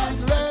traffic,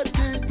 let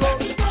it go.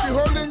 You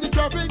hold in the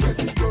traffic,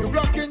 you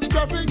block in the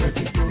traffic,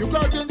 you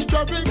caught in the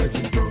traffic,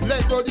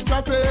 let go the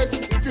traffic.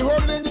 If you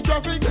hold in the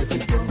traffic,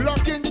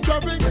 block in the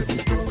traffic,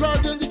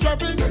 cause in the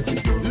traffic,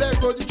 let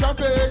go the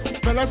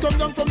traffic. Fellas come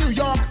down from New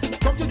York,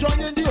 come to join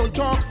in the old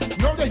talk.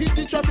 Now they hit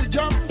the traffic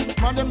jam,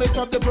 man they mess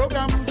up the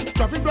program.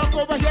 Traffic block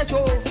over here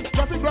so,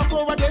 traffic block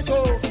over there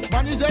so.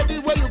 Man is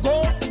everywhere you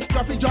go,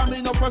 traffic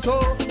jamming up us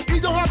so. He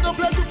don't have no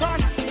place to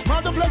pass,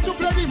 man the place to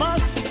play the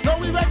mass. Now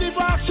we ready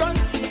for action,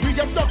 we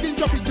get stuck in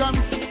traffic jam.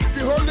 If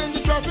you hold in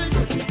the traffic,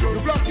 you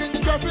block in the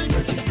traffic,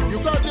 you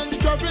caught in the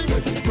traffic,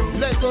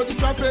 let go the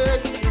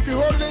traffic. If you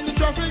hold in the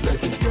traffic,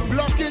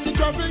 block in the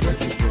traffic,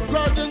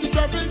 cross in the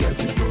traffic,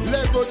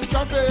 let go the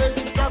traffic.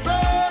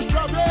 Traffic,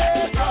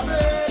 traffic,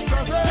 traffic,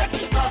 traffic,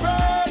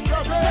 traffic,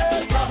 traffic,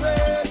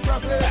 traffic,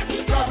 traffic,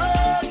 traffic,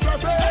 traffic,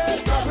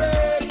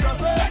 traffic,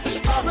 traffic,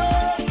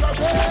 traffic,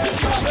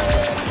 traffic.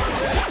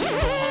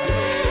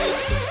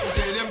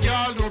 Say them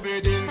girl do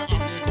bidding, and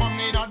they come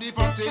in at the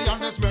party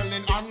and they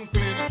smelling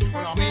unclean.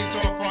 When I meet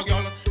up a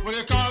girl, what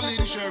they call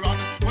Lady Sharon,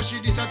 but she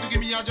decide to give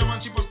me a job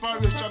and she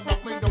perspiration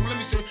knock me down. Let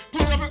me say,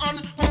 put up it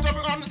on,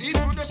 eat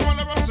food the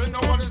smaller up, so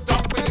nobody's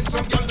dark with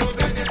some girl do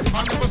bidding,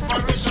 and the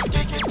perspiration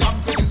kicking dark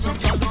with some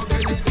girl do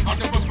bidding, and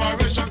the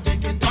perspiration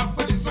kicking dark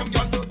with some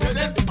girl do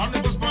bidding, and the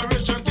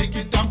perspiration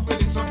kicking dark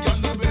with some girl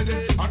do bidding,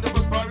 and the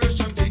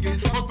perspiration kicking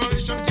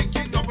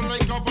up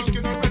like a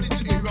volcano ready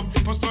to erupt.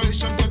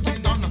 Perspiration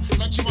getting on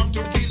like she want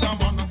to kill a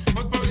man.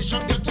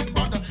 Perspiration getting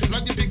bad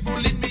like the big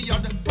bull in me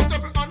yard. Put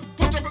up it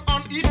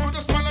on, eat food the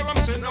smaller up,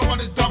 so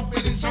nobody's dark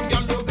with some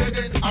girl do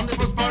bidding, and the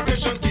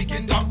perspiration kicking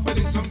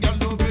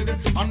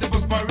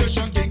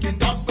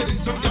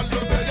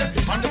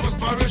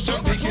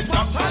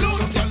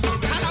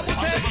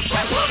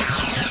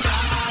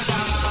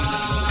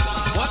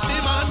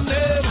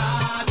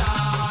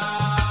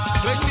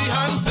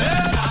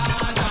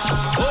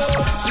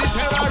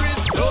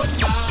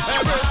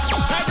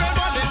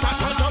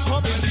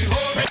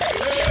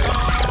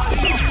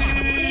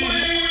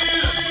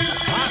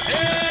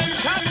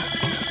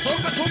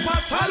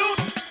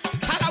salute.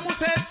 Saddam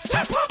Hussein,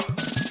 step up.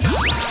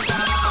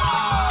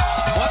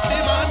 What the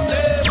man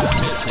did?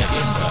 Mr.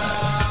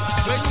 Impact.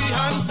 Swing the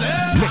hands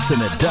there.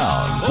 Mixing it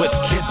down with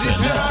Kid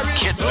Finesse.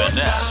 Kid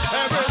Finesse.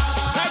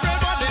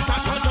 Everybody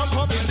start to jump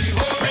up in the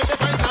hole. Pay the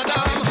price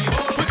Saddam.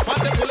 Which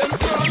part they pulling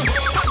from?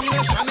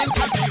 Ammunition in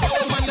pack.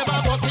 The man never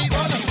bust his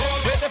gun.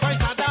 Pay the price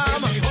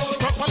Saddam.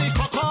 Properly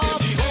cock up.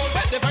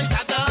 Pay the price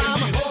Saddam.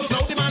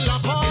 Now the man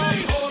lock up.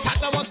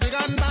 Saddam was big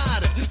and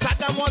bad.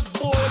 Saddam was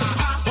bold.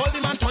 Hold the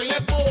man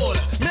toilet bowl.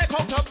 Make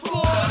out of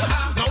gold.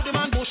 Now the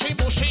man bushy.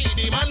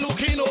 The man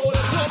looking old.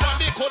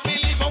 Nobody could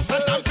believe how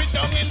Saddam fit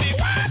down in the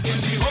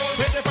hole.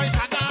 Pay the price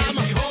Saddam.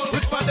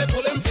 Which part they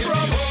pull him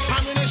from?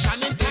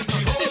 Ammunition intact.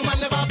 The man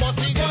never bust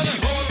his gun.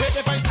 Pay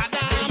the price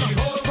Saddam.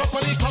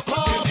 Properly cock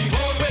up.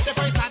 Pay the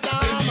price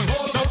Saddam.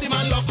 Now the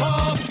man lock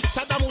up.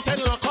 Saddam Hussein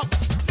lock up.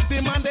 The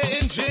man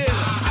they in jail.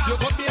 You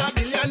could be a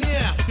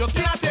billionaire. You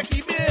can't take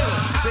the bill.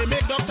 They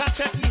make doctor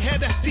check the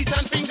head, teeth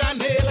and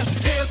fingernail.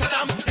 Hail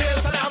Saddam. Hail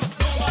Saddam.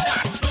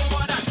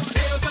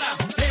 Hail Saddam.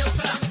 Hail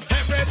Saddam.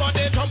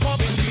 Everybody jump up.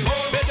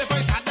 Pay the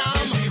price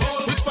Saddam.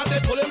 Which part they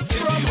pull him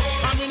from?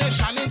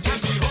 Ammunition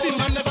intact. The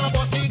man never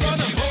bust his gun.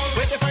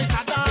 Pay the price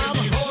Saddam.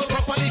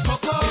 Properly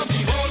cock up.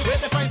 Pay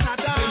the price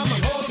Saddam.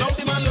 Now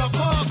the man lock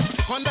up.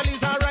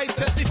 Condoleezza Rice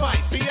testify.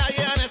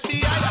 CIA and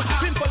FBI.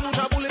 Pin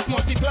polluter bullets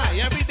multiply.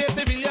 Every day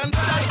civilians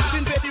die.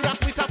 Invade Iraq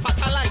with a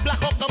patalai. Black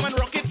Hawk down and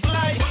rocket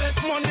fly.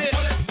 Monday,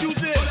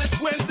 Tuesday,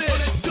 Wednesday,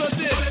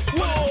 Thursday.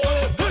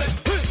 Whoa.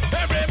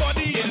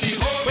 Everybody in the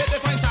hole. Pay the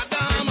price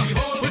Saddam.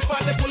 Which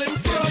part they pull him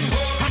from?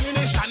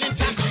 Ammunition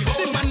intact.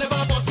 The man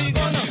never bust his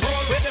gun.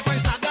 Pay the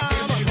price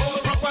Saddam.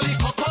 Properly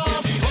cock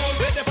up.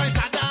 Pay the price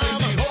Saddam.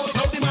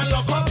 Now the man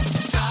lock up.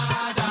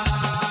 Saddam.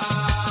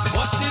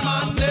 What the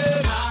man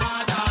did?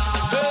 Saddam.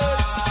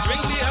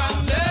 Swing the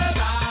hand there.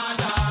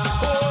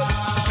 Saddam.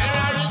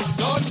 Terrorists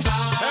done.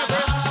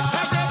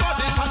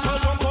 Everybody start to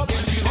jump up.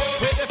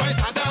 Pay the price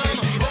Saddam.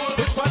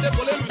 Which part they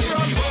pull him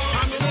from?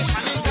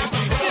 Ammunition intact.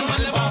 The man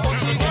never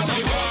bust his gun.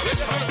 Pay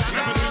the price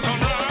Saddam.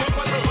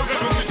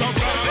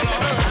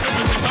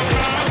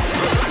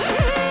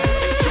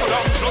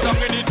 Show down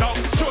in the town,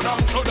 show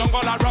down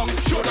all around,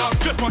 show down,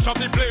 just mash up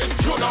the place,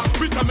 show down,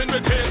 we come in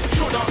with taste,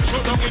 show down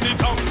in the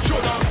town,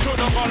 show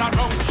down all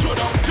around, show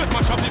down, just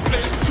mash up the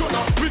place, show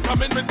down, we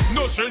come in with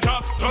no stranger,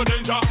 no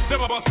danger,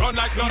 never bust gun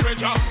like Lone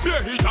Ranger,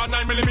 beer heater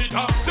 9mm,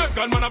 them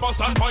gunman a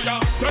bust on fire,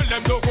 tell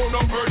them don't go no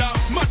further,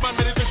 madman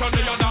meditation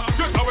they under,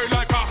 get away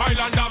like a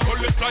Highlander,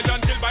 bullets fly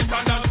and kill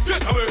bystanders,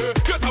 get away,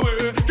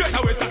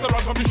 start to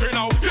run from the street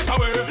now, get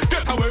away,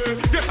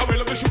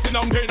 look the shooting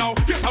down there now,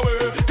 get away,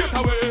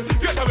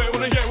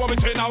 wanna hear what we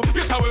say now,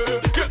 get away,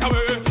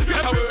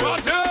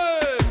 party!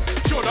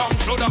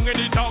 Show down in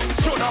the town,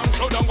 show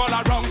down all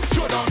around,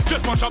 show down,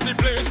 just mash up the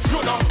place,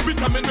 show down, we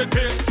come in with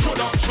pace, show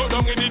down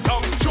in the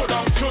town, show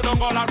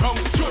down all around,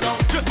 show down,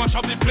 just mash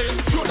up the place,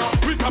 show down,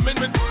 we come in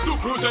with two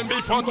cruising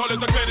beef front, all is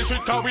the clear the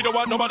street car, we don't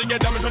want nobody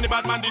get damaged when the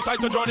bad man decide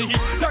to draw the heat,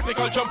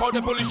 tactical jump out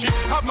the police jeep,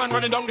 have man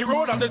running down the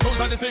road on the toes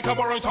and they think of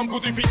borrowing some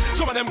goody feet,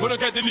 some of them gonna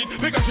get the lead,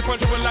 because she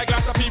punch like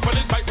lots of people,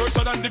 it bite worse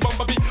than the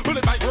bumblebee,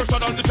 bullet bite worse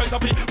than the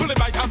centipede, bullet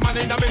bite have man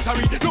in the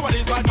misery,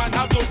 nobody's bad man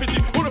have no pity,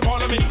 who to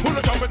follow me, who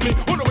to jump with me,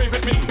 who to wave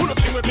with me, who to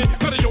sing with me,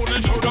 cause the only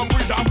showdown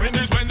we dancing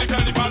is when the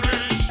carnival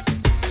reach.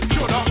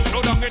 Showdown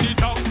in the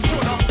town,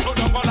 showdown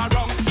all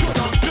around,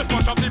 showdown, just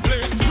watch up the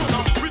place,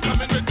 showdown, we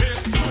come in with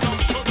pace,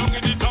 showdown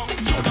in the town,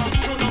 showdown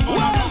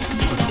all around,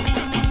 showdown.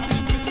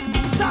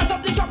 Start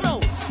up the truck now.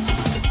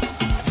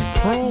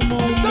 Promo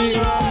mix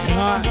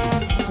not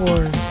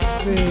for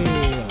sale.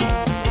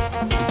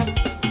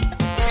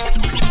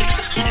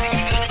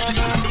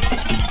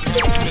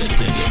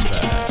 Mr.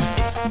 Impact.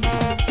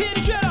 Hear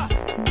the trailer.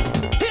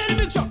 Hear the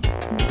big truck.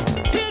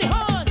 Hear the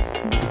horn.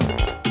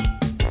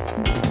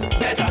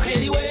 Better clear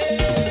the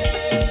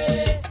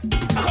way.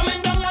 I'm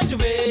coming down on your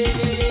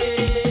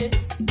way.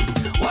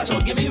 Watch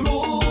out, give me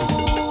room.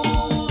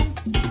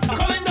 I'm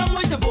coming down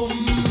with the boom.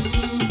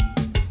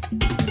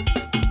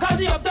 Cause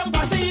the up down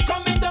posse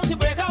coming down to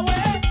break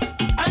away.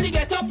 And the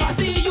get up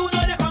posse, you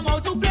know they come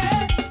out to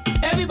play.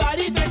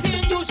 Everybody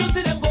betting, you should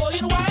see them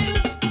going wild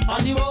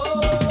on the road.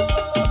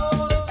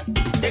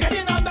 They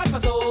getting on back for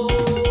so.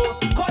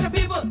 Call the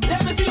people,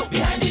 let me see you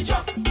behind the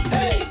truck.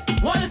 Hey,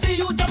 wanna see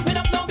you jumping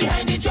up now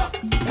behind the truck.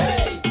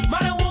 Hey,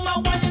 man and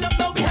woman winding up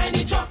now behind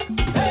the truck.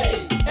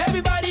 Hey,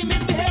 everybody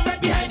misbehave right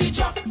behind the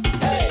truck.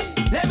 Hey,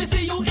 let me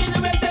see you in the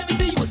red, let me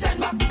see you send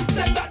back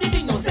the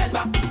thing, no send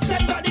back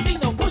the thing,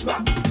 no push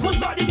back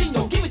the thing,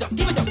 no give it up.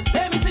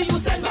 Let me see you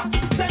send back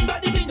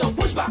the thing, no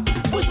push back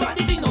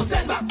the thing, no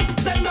send back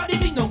the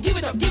thing, no give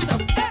it up. Hey.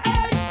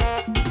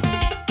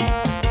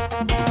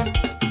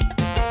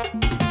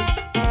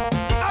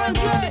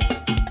 Andre,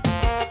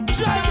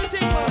 drive the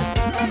thing, man.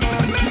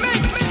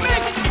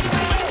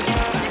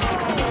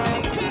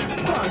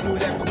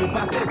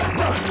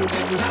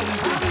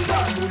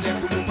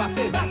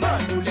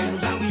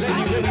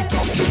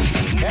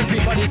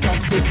 Everybody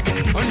toxic,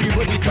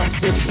 everybody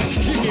toxic,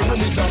 give me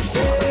really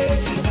toxic,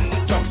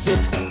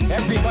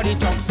 everybody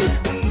toxic,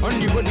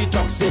 everybody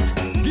toxic,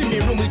 give me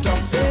really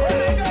toxic.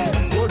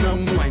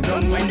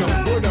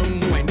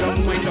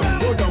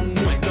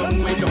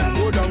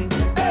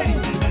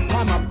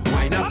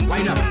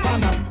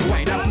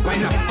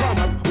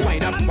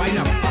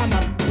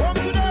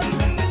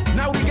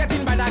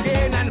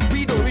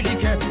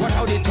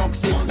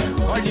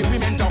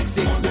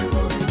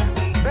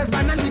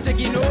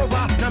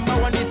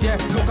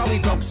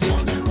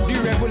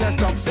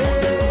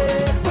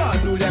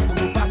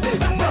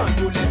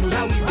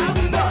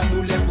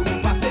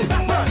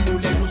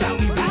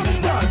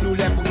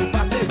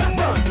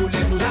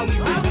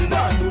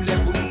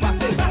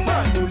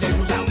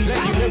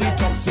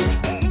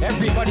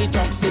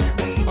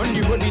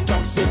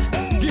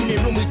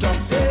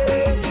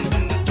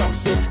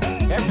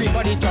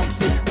 the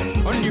toxic.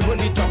 On the road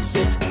the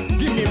toxic.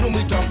 Give me room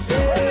with toxic.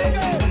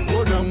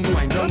 Go down,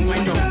 wind down,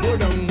 wind down. Go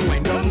down,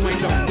 wind down,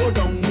 wind down. Go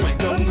down, wind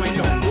down, wind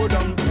down. Go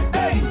down.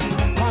 Hey,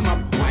 come up,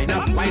 wind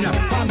up, wind up.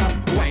 Come up,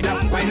 wind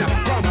up, wind up.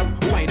 Come up,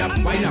 wind up,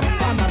 wind up.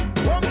 Come up.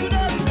 Walk to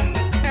them.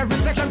 Every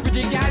section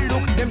pretty girl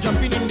look. Them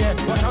jumping in there.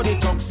 Watch how they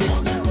toxic.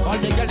 All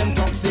the girl them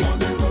toxic.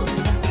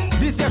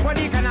 This year for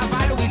the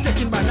carnival we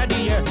taking banana the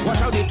year. Watch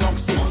how they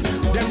toxic.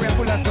 Them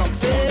regulars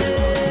toxic.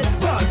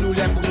 Nous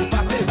les pour nous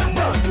passer,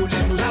 nous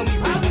les nous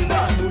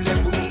arriver, nous les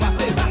pour nous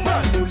passer,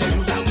 nous les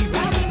nous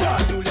arriver,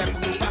 nous les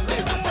pour nous passer,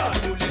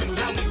 nous les nous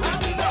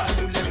arriver,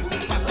 nous les pour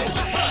nous passer.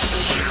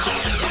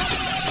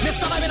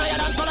 Mr. Mavin, I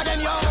dance all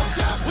again, yo.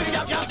 With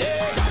the jab day,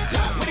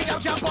 with the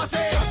jab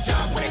posse,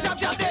 with the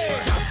jab day,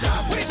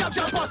 with the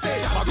jab posse.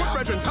 My good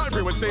brethren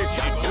Talbury would say,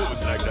 jab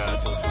blows like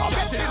that. I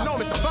bet you didn't know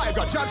Mr. Vibe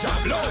got jab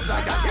blows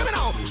like that. Hear me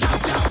now, jab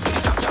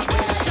with the jab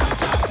day,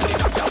 with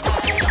the jab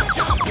posse, with the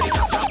jab day, with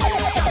the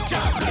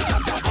jab day.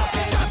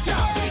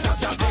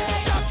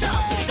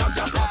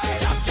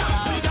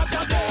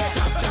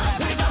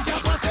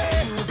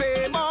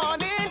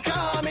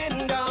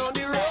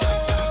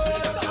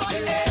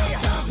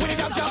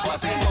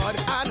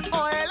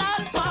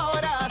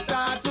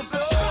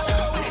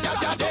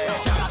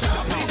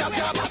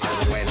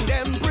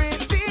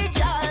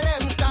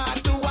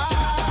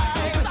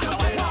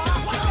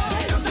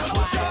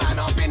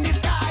 Up in the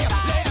sky,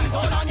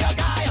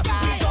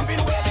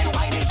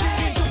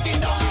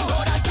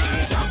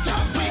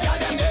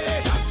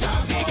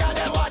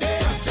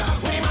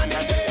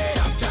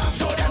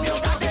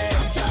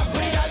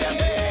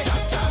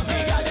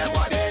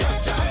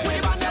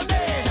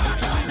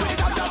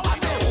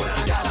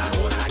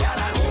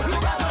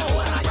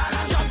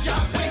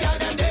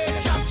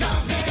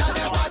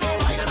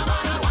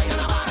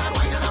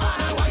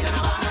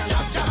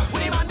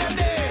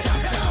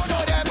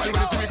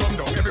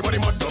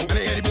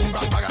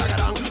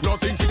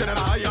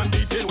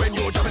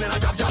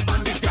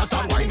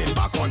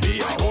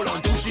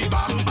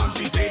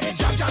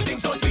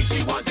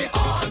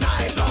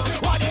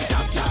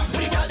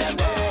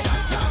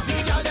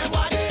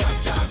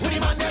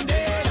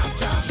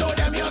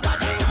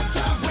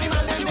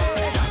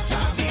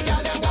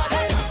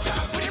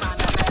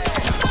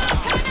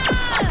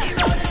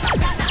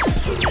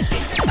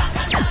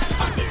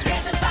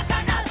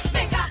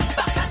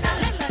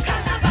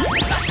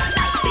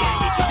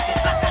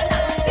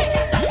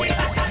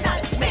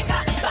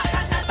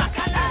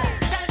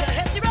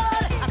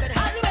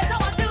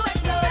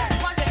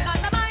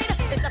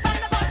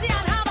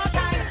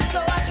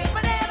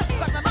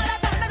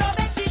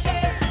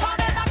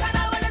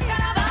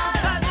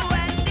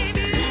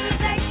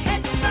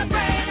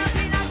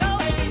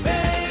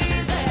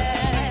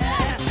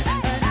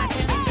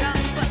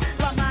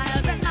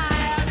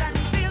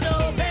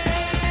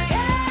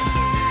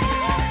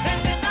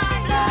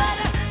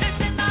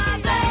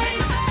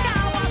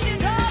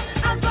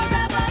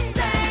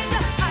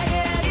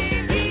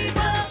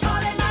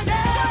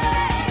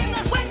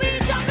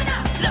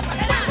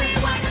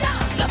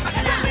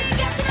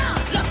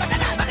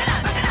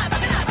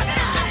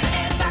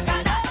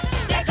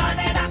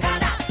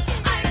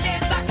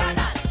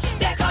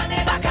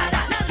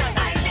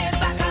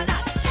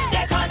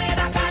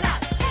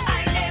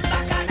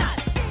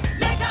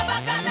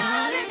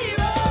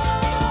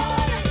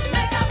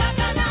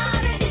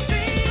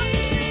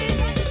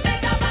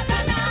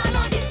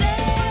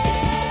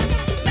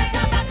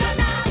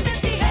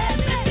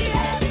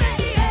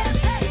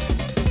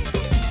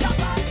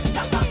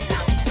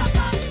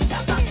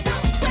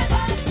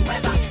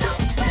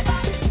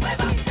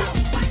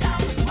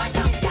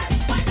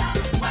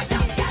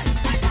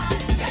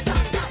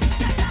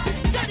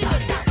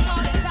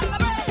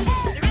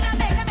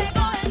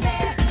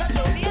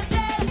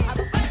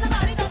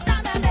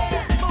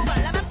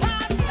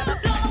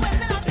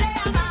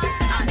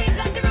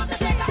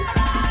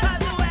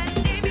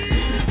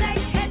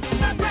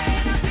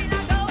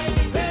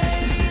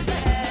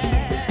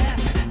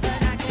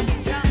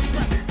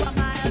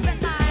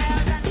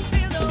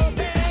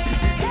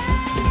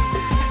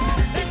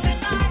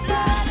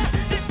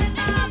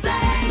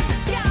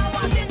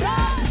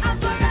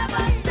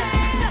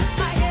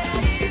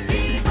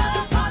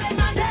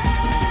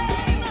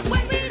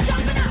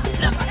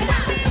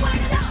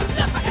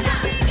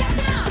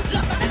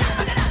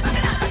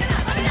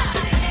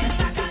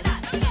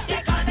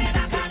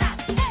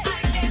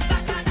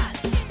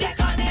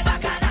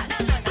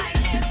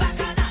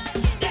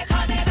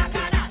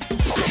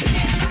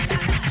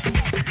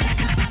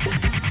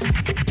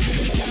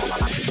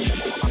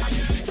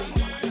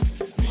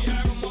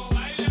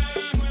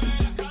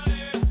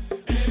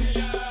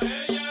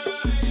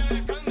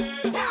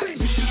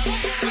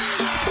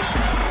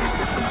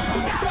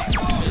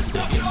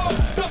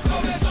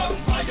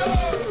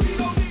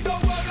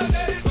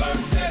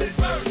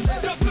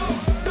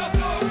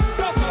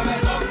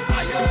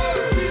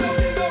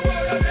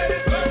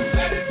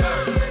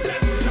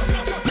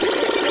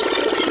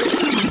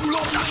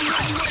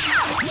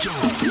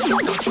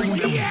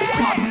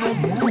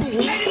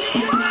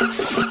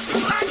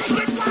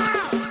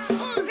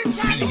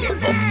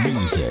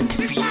 music.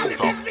 Feel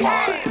the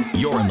vibe.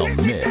 You're in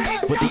the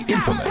mix with the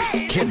infamous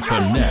Kid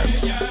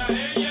Finesse.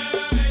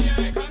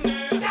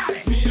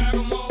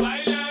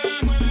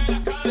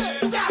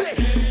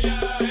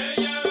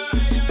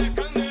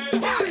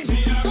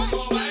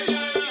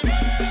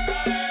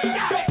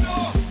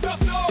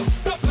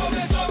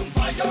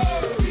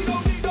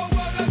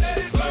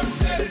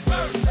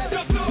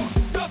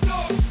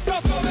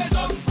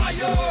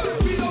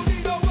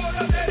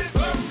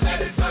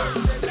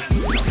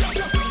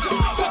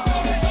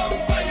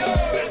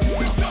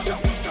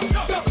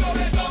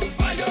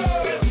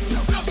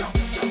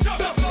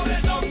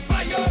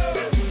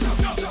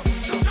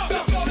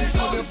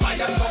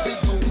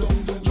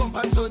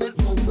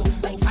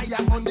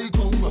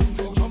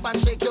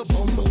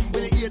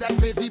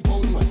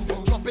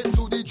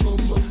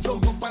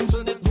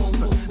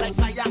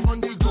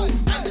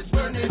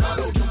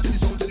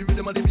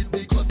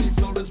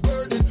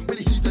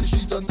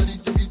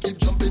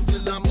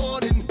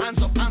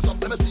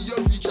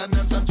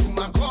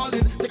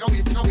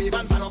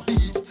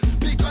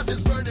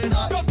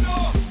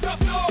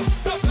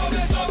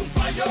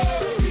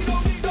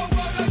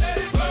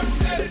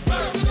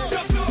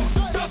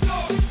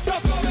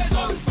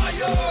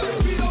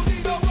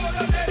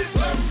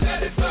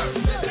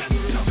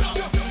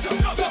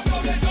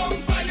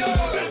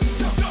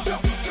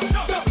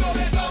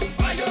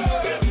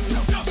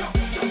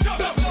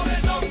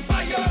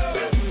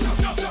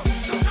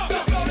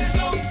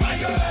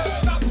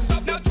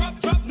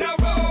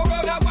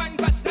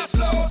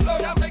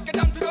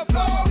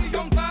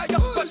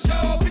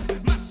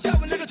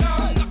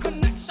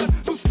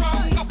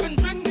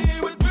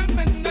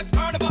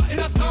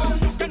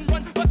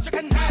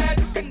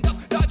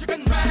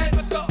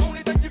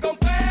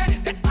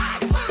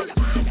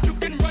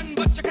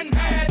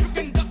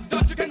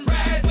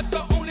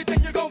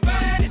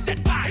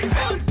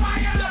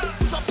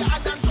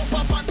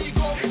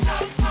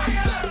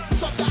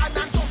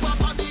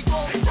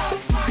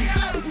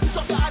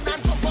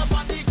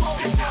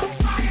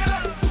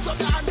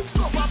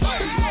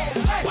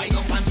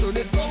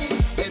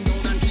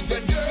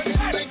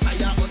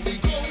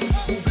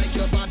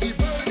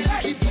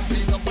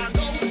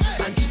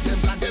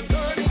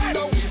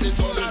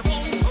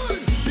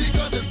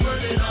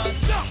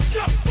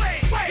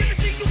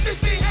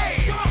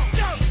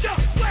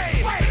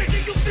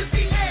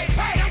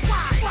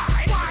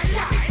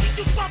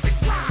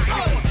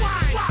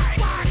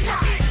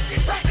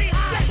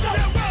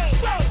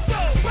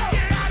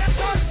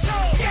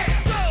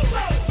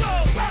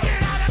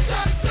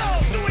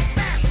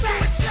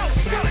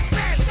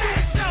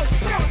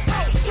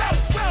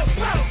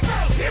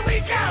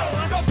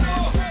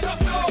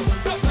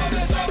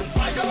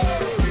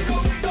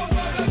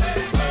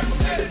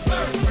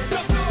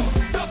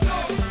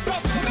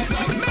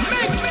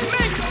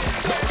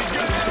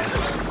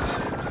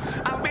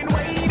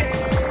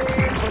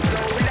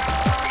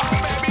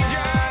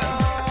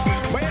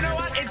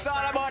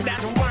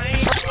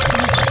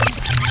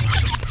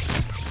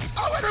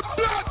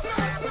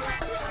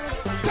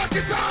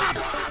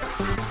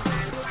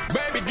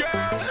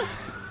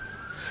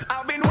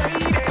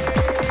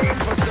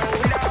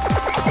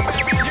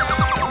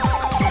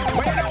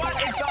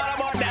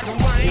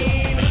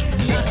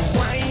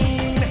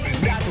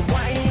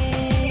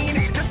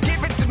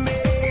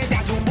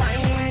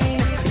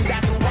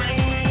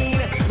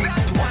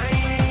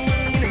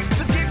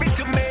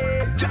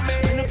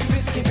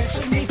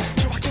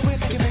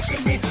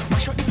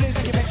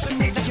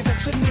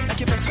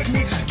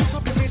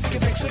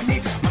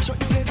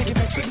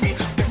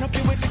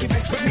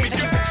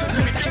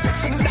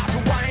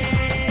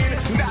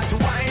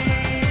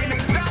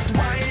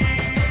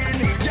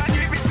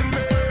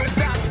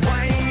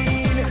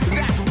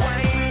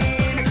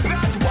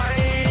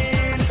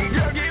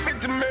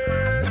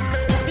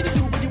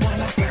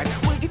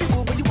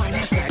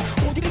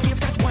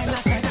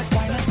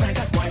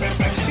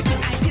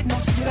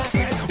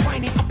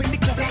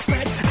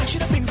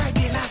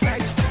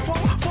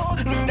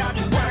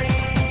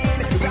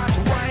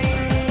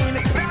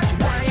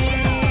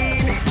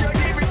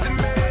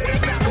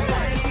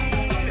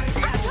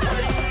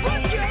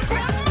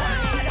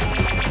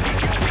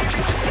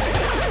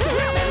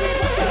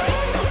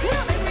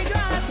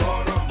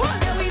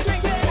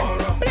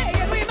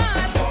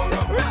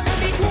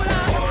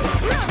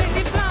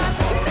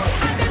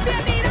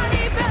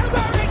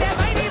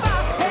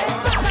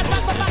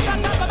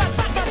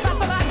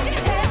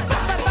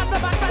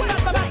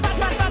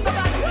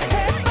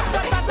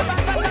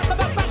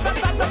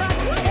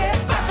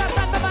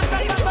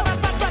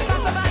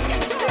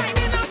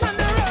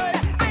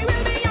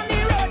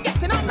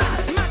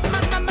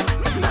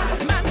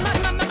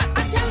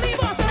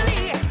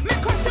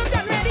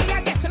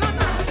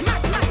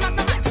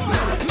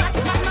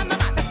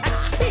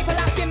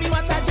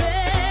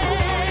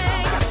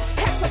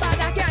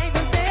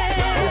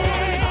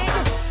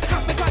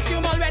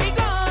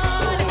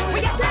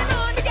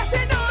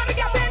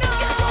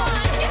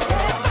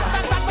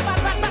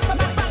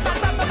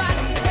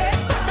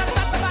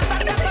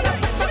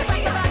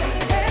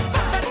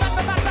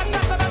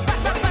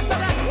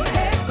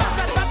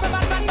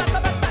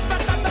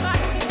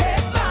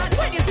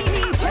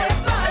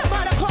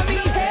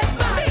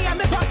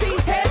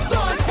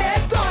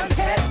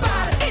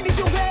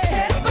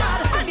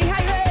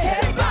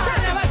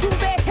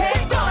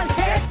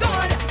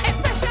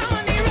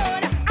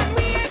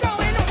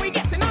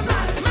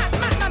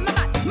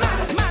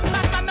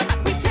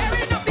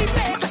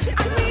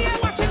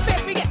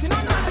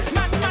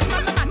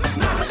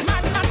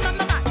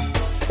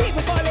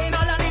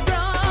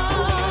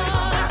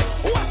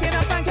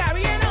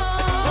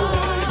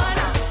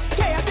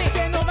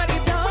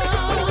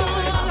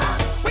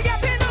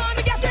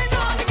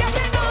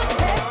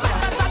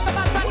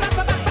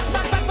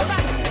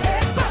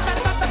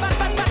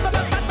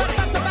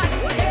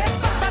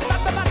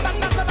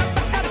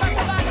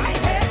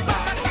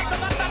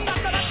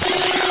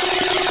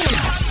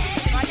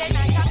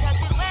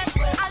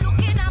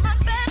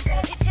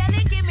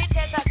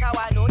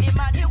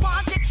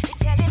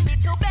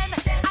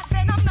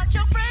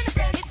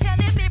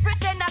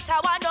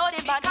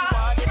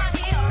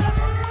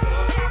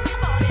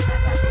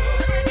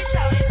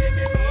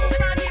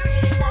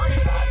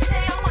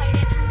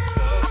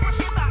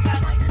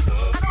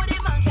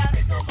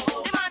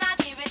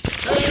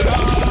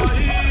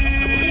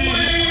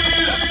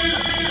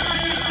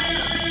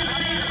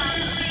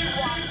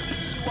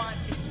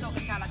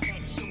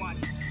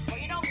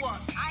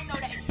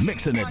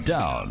 mixing it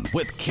down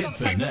with Kid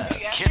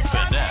Finesse. Kid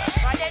Finesse.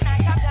 Friday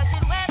night I'm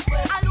touching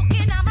Westwood. I'm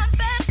looking at my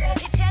best.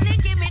 He's telling,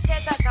 give me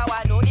test. That's how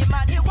I know the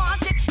man he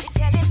wants it. He's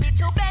telling me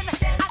to bend.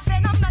 I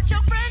said I'm not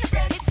your friend.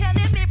 He's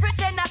telling me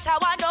pretend. That's how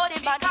I know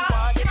the man he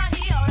wants it. The man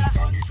he out of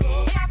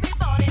control. He have me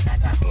falling.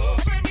 That's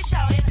when he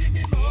shouting.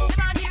 The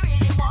man he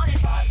really want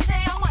it. He say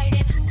I'm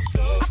whining.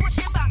 I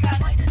push him back and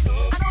I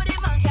know the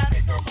man can.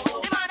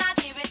 The man I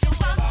give it to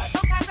some.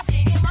 Sometimes I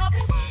pick him up.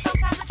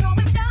 Sometimes I throw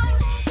him down.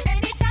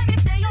 Anytime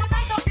if they all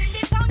night up in the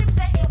town, him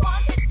say he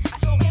wants it. I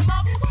throw him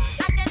up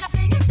and then I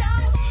bring him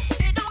down.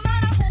 It don't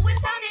matter who is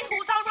standing,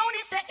 who's around.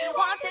 He say he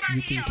wants it.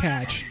 You can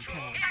catch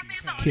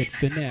Kid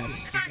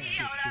Finesse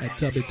at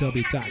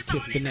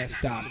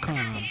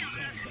www.kidfinesse.com,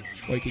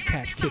 or you can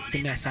catch Kid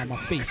Finesse on my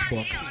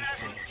Facebook,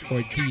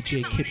 or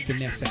DJ Kid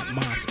Finesse at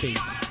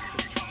MySpace,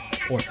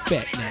 or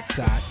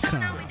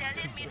FetNet.com.